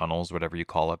or tunnels, whatever you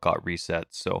call it, got reset.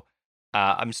 So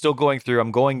I'm still going through.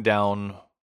 I'm going down.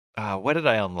 What did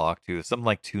I unlock to? Something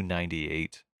like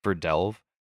 298 for Delve.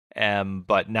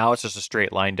 But now it's just a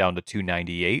straight line down to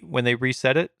 298 when they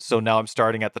reset it. So now I'm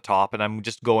starting at the top and I'm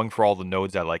just going for all the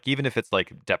nodes I like, even if it's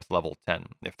like depth level 10.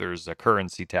 If there's a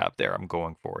currency tab there, I'm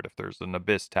going for it. If there's an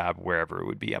abyss tab, wherever it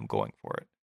would be, I'm going for it.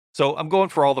 So I'm going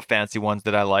for all the fancy ones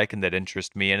that I like and that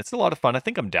interest me. And it's a lot of fun. I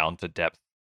think I'm down to depth.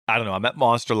 I don't know. I'm at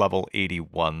monster level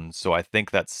 81. So I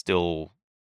think that's still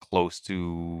close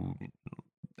to,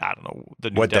 I don't know, the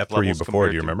new What depth were you levels before?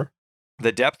 Do you compared to- remember?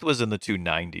 The depth was in the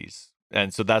 290s.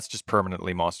 And so that's just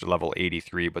permanently monster level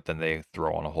 83, but then they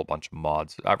throw on a whole bunch of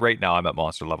mods. Right now I'm at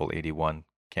monster level 81.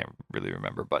 Can't really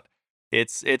remember, but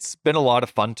it's been a lot of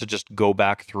fun to just go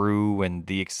back through and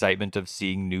the excitement of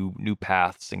seeing new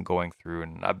paths and going through,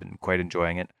 and I've been quite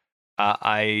enjoying it.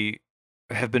 I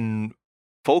have been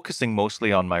focusing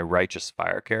mostly on my Righteous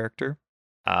Fire character.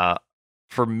 Uh,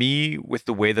 for me, with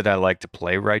the way that I like to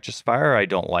play Righteous Fire, I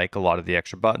don't like a lot of the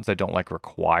extra buttons. I don't like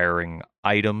requiring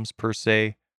items per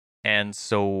se. And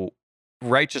so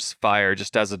Righteous Fire,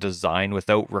 just as a design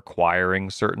without requiring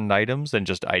certain items and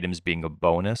just items being a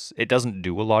bonus, it doesn't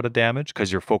do a lot of damage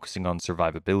because you're focusing on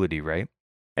survivability, right?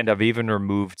 And I've even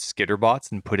removed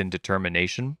Skitterbots and put in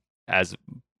Determination, as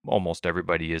almost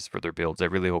everybody is for their builds. I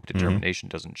really hope Determination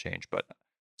doesn't change. But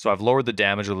so I've lowered the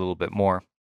damage a little bit more.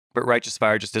 But Righteous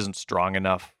Fire just isn't strong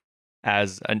enough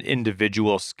as an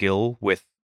individual skill with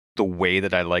the way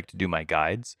that I like to do my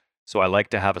guides. So I like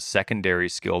to have a secondary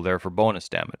skill there for bonus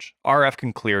damage. RF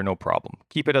can clear, no problem.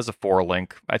 Keep it as a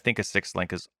 4-link. I think a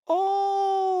 6-link is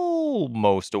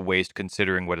almost a waste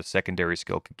considering what a secondary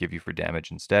skill could give you for damage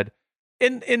instead.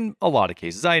 In a lot of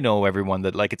cases, I know everyone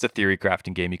that like it's a theory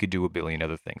crafting game. You could do a billion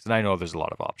other things, and I know there's a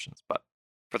lot of options. But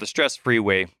for the stress-free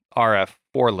way, RF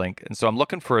 4-link, and so I'm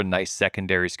looking for a nice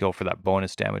secondary skill for that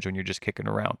bonus damage when you're just kicking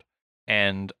around.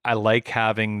 And I like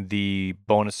having the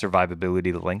bonus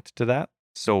survivability linked to that.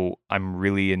 So I'm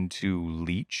really into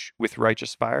Leech with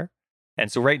Righteous Fire.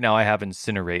 And so right now I have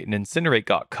Incinerate, and Incinerate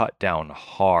got cut down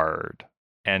hard.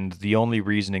 And the only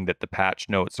reasoning that the patch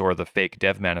notes or the fake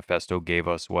dev manifesto gave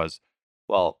us was,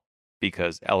 well,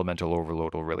 because Elemental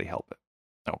Overload will really help it.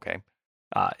 Okay.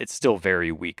 It's still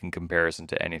very weak in comparison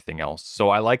to anything else. So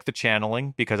I like the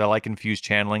channeling because I like infused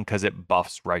channeling because it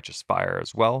buffs Righteous Fire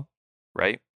as well,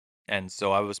 right? And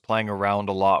so I was playing around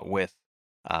a lot with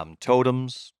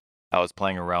totems. I was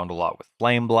playing around a lot with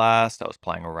Flame Blast. I was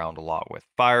playing around a lot with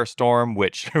Firestorm,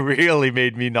 which really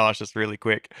made me nauseous really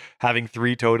quick. Having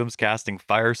 3 totems casting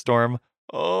Firestorm,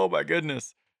 oh my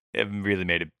goodness. It really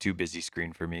made a too busy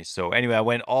screen for me. So anyway, I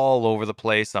went all over the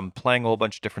place. I'm playing a whole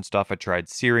bunch of different stuff. I tried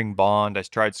Searing Bond. I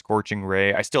tried Scorching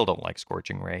Ray. I still don't like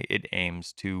Scorching Ray. It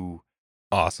aims too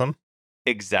Awesome.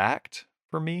 exact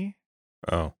for me.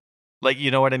 Oh. Like,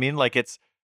 you know what I mean? Like it's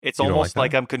You don't almost like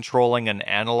like that? I'm controlling an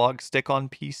analog stick on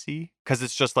PC because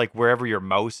it's just like wherever your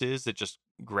mouse is, it just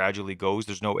gradually goes.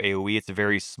 There's no AoE. It's a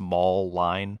very small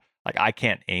line. Like I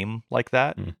can't aim like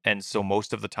that. Mm. And so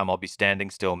most of the time I'll be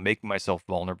standing still, making myself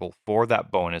vulnerable for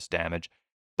that bonus damage.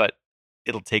 But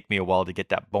it'll take me a while to get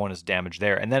that bonus damage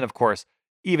there. And then, of course,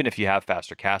 even if you have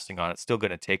faster casting on, it's still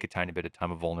going to take a tiny bit of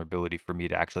time of vulnerability for me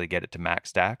to actually get it to max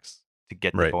stacks to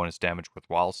get the Right. bonus damage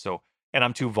worthwhile. So, and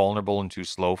I'm too vulnerable and too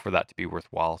slow for that to be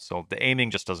worthwhile. So the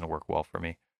aiming just doesn't work well for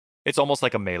me. It's almost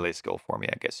like a melee skill for me,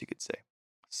 I guess you could say.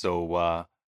 So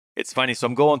it's funny. So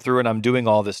I'm going through and I'm doing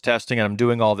all this testing and I'm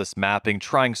doing all this mapping,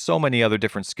 trying so many other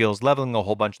different skills, leveling a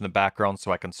whole bunch in the background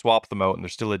so I can swap them out and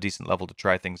there's still a decent level to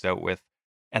try things out with.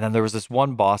 And then there was this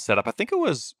one boss setup. I think it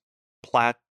was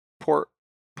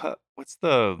what's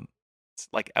the it's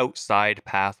like outside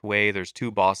pathway. There's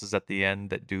 2 bosses at the end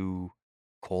that do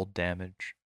cold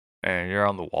damage. And you're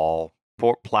on the wall.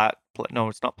 No,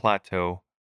 it's not plateau.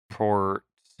 Port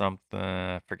something.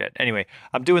 I forget. Anyway,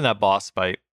 I'm doing that boss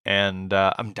fight and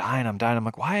I'm dying. I'm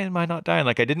like, why am I not dying?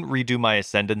 Like I didn't redo my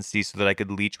ascendancy so that I could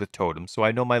leech with totems. So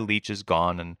I know my leech is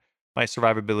gone and my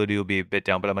survivability will be a bit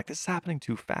down, but I'm like, this is happening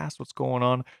too fast. What's going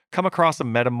on? Come across a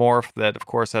metamorph that of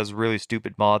course has really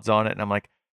stupid mods on it, and I'm like,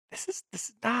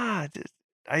 I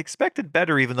expected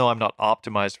better even though I'm not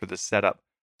optimized for this setup.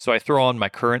 So I throw on my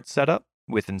current setup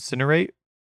with Incinerate,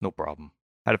 no problem.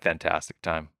 Had a fantastic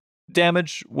time.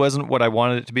 Damage wasn't what I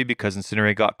wanted it to be because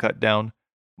Incinerate got cut down,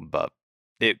 but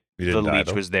You the didn't die, leech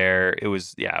though? was there. It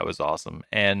was awesome.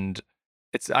 And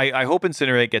I hope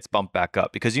Incinerate gets bumped back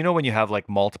up because you know when you have like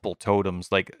multiple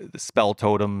totems, like the spell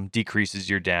totem decreases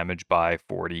your damage by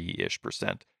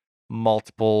 40-ish%.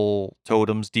 Multiple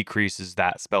totems decreases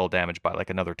that spell damage by like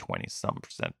another 20-some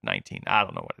percent, 19. I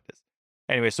don't know what it is.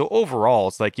 Anyway, so overall,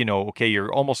 it's like, okay,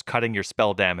 you're almost cutting your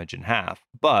spell damage in half,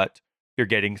 but you're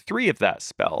getting 3 of that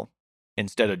spell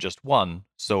instead of just 1.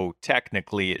 So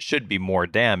technically, it should be more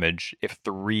damage if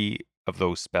 3 of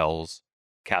those spells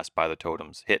cast by the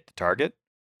totems hit the target.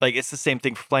 Like, it's the same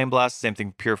thing for Flame Blast, same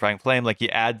thing for Purifying Flame. Like, you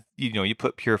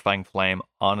put Purifying Flame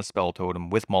on a spell totem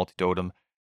with multi-totem,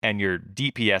 and your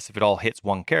DPS, if it all hits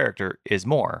one character, is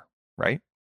more, right?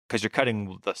 Because you're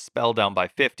cutting the spell down by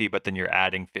 50, but then you're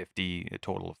adding 50 a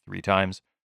total of 3 times.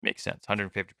 Makes sense.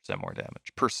 150% more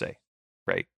damage per se,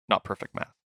 right? Not perfect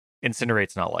math.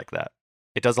 Incinerate's not like that.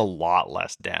 it does a lot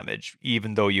less damage,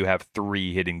 even though you have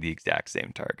 3 hitting the exact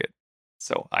same target.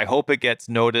 So I hope it gets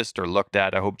noticed or looked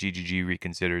at. I hope GGG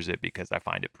reconsiders it because I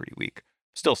find it pretty weak.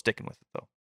 Still sticking with it though.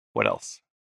 What else?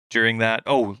 During that,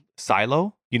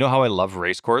 Silo. You know how I love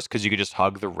Racecourse because you could just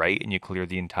hug the right and you clear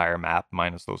the entire map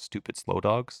minus those stupid slow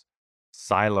dogs.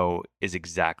 Silo is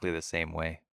exactly the same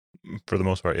way. For the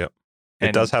most part, yep.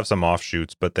 It does have some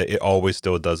offshoots, but it always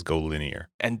still does go linear.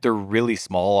 And they're really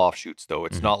small offshoots, though.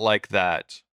 It's not like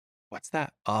that. What's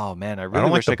that? Oh, man. I really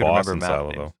don't wish like I could the boss remember in map Silo,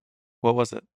 names. though. What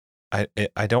was it?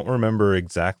 I don't remember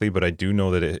exactly, but I do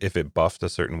know that if it buffed a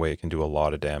certain way, it can do a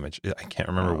lot of damage. I can't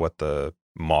remember what the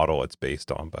model it's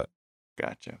based on, but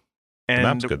gotcha. The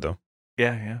map's good, though.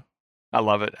 Yeah. I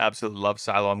love it. Absolutely love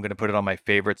Silo. I'm going to put it on my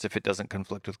favorites if it doesn't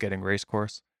conflict with getting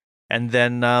Racecourse. And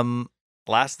then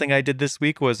last thing I did this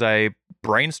week was I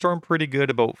brainstormed pretty good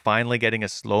about finally getting a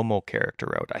slow-mo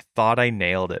character out. I thought I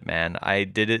nailed it, man. I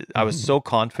did it. I was so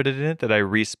confident in it that I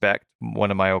respec one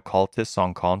of my occultists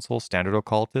on console, standard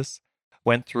occultists.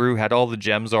 Went through, had all the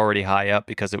gems already high up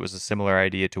because it was a similar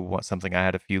idea to something I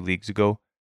had a few leagues ago.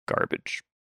 Garbage.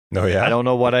 Oh, yeah? I don't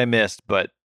know what I missed, but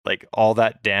like all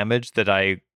that damage that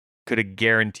I could have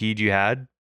guaranteed you had,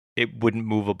 it wouldn't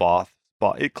move a boss.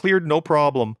 It cleared no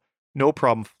problem. No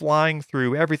problem. Flying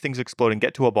through, everything's exploding.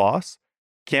 Get to a boss.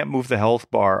 Can't move the health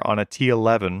bar on a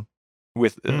T11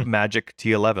 with magic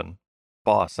T11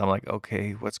 boss. I'm like,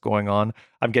 okay, what's going on?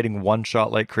 I'm getting one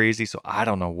shot like crazy, so I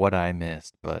don't know what I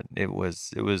missed, but it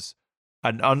was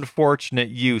an unfortunate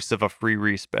use of a free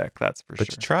respec, that's for sure.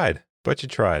 But you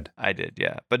tried. I did,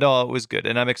 yeah. But no, it was good.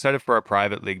 And I'm excited for our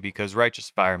private league because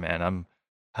Righteous Fire, man,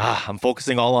 I'm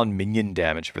focusing all on minion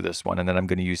damage for this one, and then I'm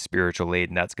going to use Spiritual Aid,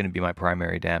 and that's going to be my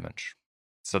primary damage.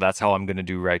 So that's how I'm going to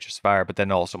do Righteous Fire. But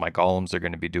then also my golems are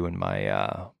going to be doing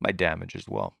my my damage as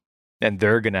well, and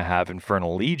they're going to have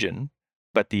Infernal Legion.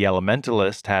 But the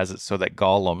Elementalist has it so that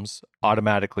golems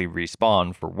automatically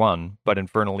respawn for one, but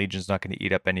Infernal Legion's not going to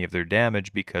eat up any of their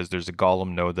damage because there's a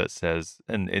golem node that says,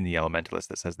 in the Elementalist,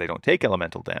 that says they don't take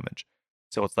elemental damage.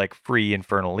 So it's like free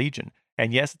Infernal Legion.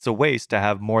 And yes, it's a waste to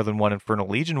have more than one Infernal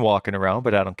Legion walking around,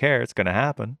 but I don't care. It's going to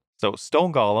happen. So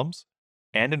Stone Golems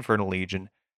and Infernal Legion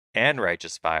and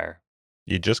Righteous Fire.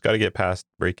 You just got to get past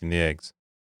breaking the eggs.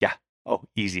 Yeah. Oh,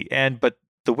 easy. But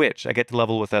the Witch, I get to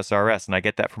level with SRS, and I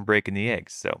get that from breaking the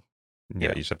eggs. So yeah,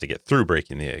 you just have to get through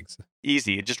breaking the eggs.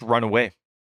 Easy. Just run away.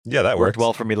 Yeah, that worked works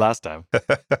well for me last time.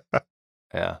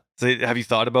 Yeah. So have you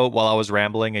thought about, while I was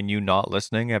rambling and you not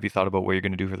listening, have you thought about what you're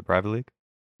going to do for the private league?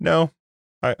 No.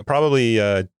 Probably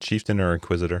Chieftain or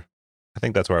Inquisitor. I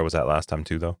think that's where I was at last time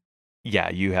too, though. Yeah,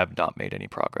 you have not made any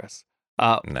progress.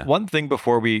 Nah. One thing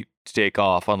before we take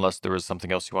off, unless there was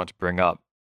something else you want to bring up.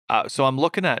 So I'm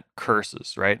looking at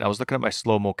curses, right? I was looking at my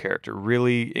slow-mo character,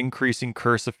 really increasing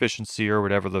curse efficiency or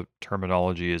whatever the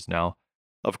terminology is now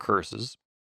of curses.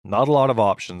 Not a lot of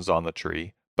options on the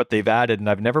tree, but they've added, and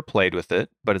I've never played with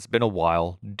it, but it's been a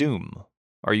while, Doom.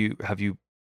 Have you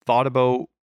thought about,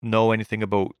 know anything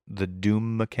about the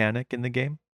Doom mechanic in the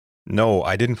game? No,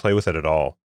 I didn't play with it at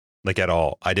all. Like at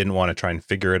all. I didn't want to try and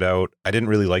figure it out. I didn't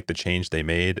really like the change they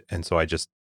made, and so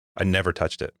I never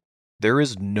touched it. There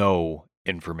is no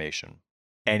information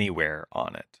anywhere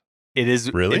on it. It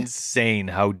is really insane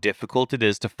how difficult it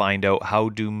is to find out how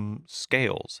Doom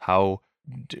scales. How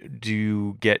do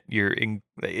you get your...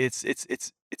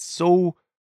 It's so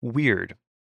weird.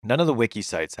 None of the wiki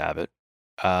sites have it.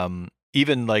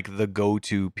 Even like the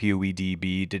go-to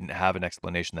PoEDB didn't have an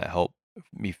explanation that helped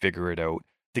me figure it out.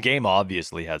 The game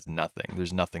obviously has nothing.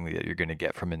 There's nothing that you're going to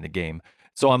get from in the game.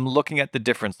 So I'm looking at the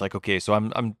difference, like, okay, so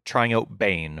I'm trying out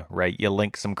Bane, right? You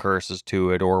link some curses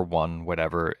to it, or one,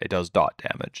 whatever. It does dot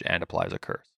damage and applies a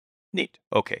curse. Neat.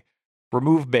 Okay.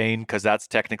 Remove Bane, because that's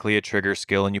technically a trigger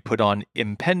skill, and you put on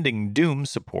Impending Doom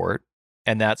support,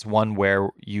 and that's one where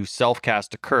you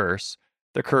self-cast a curse.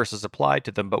 The curse is applied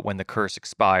to them, but when the curse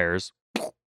expires,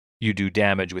 you do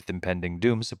damage with Impending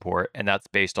Doom support, and that's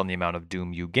based on the amount of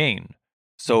Doom you gain.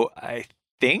 So I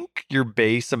think your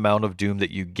base amount of Doom that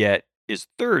you get is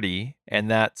 30, and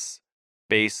that's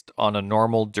based on a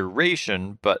normal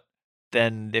duration, but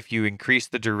then if you increase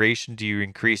the duration, do you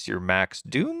increase your max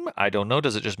Doom? I don't know.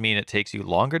 Does it just mean it takes you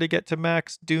longer to get to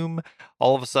max Doom?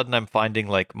 All of a sudden, I'm finding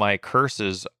like my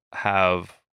curses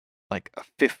have like a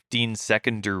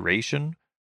 15-second duration.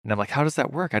 And I'm like, how does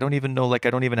that work? I don't even know. Like, I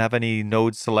don't even have any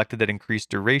nodes selected that increase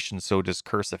duration. So does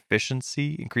curse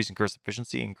efficiency, increasing curse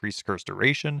efficiency, increase curse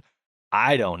duration?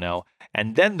 I don't know.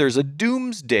 And then there's a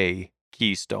Doomsday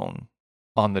keystone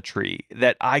on the tree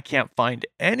that I can't find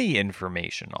any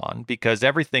information on because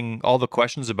everything, all the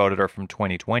questions about it are from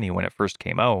 2020 when it first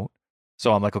came out.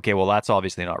 So I'm like, okay, well, that's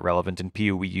obviously not relevant. In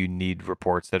POE, you need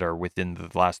reports that are within the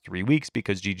last 3 weeks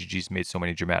because GGG's made so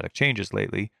many dramatic changes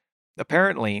lately.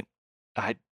 Apparently,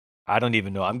 I don't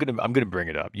even know. I'm gonna bring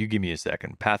it up. You give me a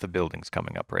second. Path of Building's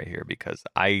coming up right here because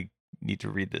I need to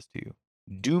read this to you.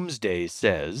 Doomsday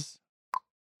says,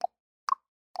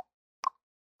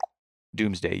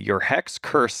 Doomsday, your hex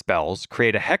curse spells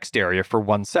create a hexed area for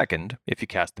 1 second if you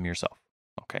cast them yourself.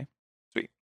 Okay,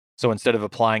 sweet. So instead of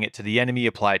applying it to the enemy,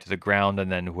 apply it to the ground,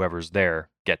 and then whoever's there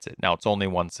gets it. Now it's only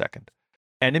 1 second.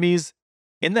 Enemies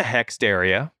in the hexed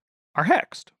area are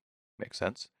hexed. Makes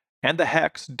sense. And the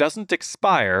hex doesn't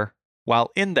expire while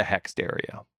in the hexed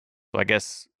area. So I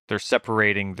guess they're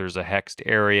separating. There's a hexed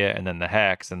area and then the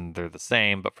hex, and they're the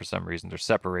same, but for some reason they're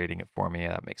separating it for me.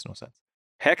 That makes no sense.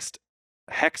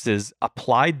 Hexes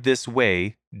applied this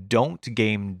way don't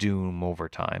game doom over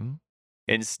time.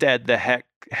 Instead, the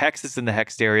hexes in the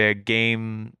hexed area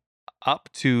game up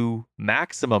to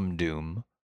maximum doom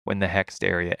when the hexed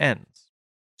area ends.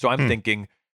 So I'm thinking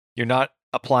you're not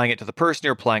applying it to the person,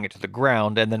 you're applying it to the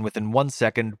ground, and then within 1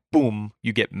 second, boom,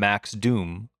 you get max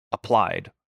doom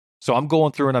applied. So I'm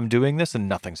going through and I'm doing this and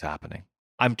nothing's happening.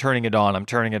 I'm turning it on, I'm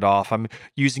turning it off, I'm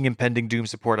using impending doom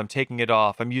support, I'm taking it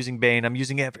off, I'm using Bane, I'm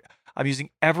using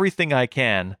everything I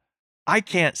can. I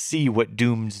can't see what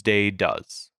Doomsday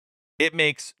does. It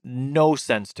makes no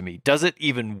sense to me. Does it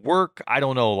even work? I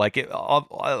don't know. Like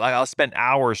I'll spend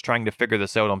hours trying to figure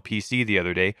this out on PC the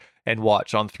other day, and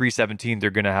watch on 3.17 they're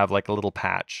going to have like a little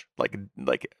patch,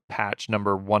 like patch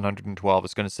number 112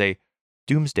 is going to say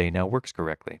Doomsday now works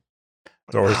correctly.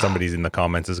 Or somebody's in the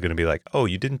comments is going to be like, "Oh,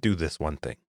 you didn't do this one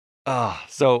thing."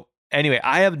 So anyway,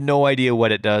 I have no idea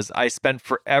what it does. I spent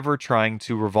forever trying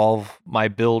to revolve my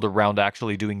build around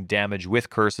actually doing damage with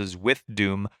curses with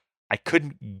Doom. I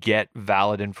couldn't get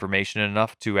valid information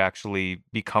enough to actually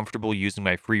be comfortable using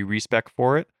my free respec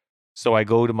for it. So I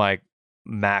go to my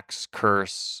max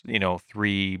curse,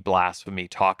 3 blasphemy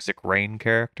toxic rain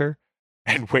character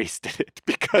and wasted it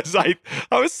because I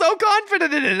was so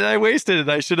confident in it and I wasted it.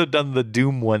 I should have done the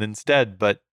Doom one instead,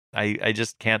 but I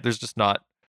just can't. There's just not.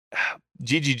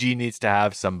 GGG needs to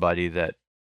have somebody that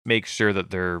makes sure that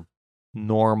their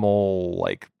normal,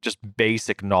 like just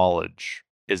basic knowledge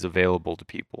is available to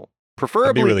people.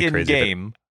 Preferably really in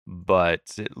game,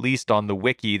 but at least on the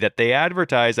wiki that they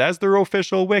advertise as their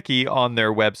official wiki on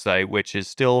their website, which is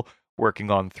still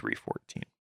working on 3.14.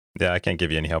 Yeah, I can't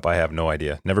give you any help. I have no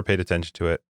idea. Never paid attention to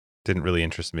it. Didn't really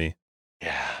interest me.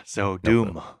 Yeah, so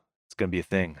Doom, it's going to be a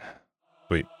thing.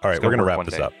 Sweet. All right, we're going to wrap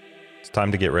this up. It's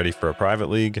time to get ready for a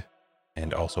private league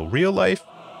and also real life.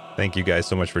 Thank you guys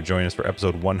so much for joining us for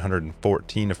episode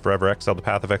 114 of Forever Exile, the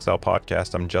Path of Exile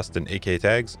podcast. I'm Justin, aka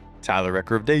Tags. Tyler,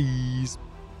 Wrecker of Days.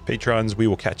 Patrons, we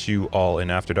will catch you all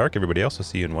in After Dark. Everybody else will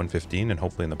see you in 115 and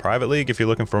hopefully in the private league. If you're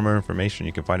looking for more information,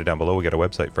 you can find it down below. We got a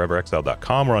website,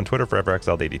 foreverexiled.com. We're on Twitter,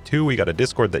 foreverexiled82. We got a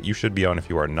Discord that you should be on if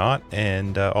you are not.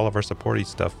 And all of our supporty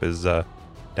stuff is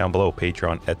down below,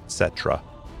 Patreon, etc.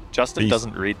 Justin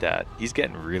doesn't read that. He's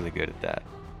getting really good at that.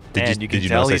 Did you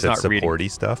notice I said supporty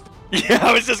stuff? Yeah,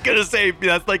 I was just gonna say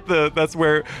that's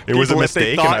where it was a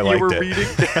mistake and I liked it. Reading,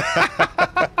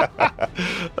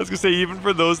 I was gonna say, even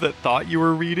for those that thought you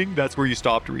were reading, that's where you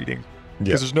stopped reading.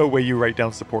 Because there's no way you write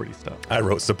down supporty stuff. I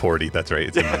wrote supporty. That's right.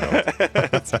 It's in my notes.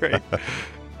 That's right.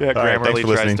 Yeah, Grammarly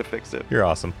tries to fix it. You're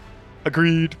awesome.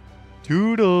 Agreed.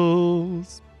 Toodles.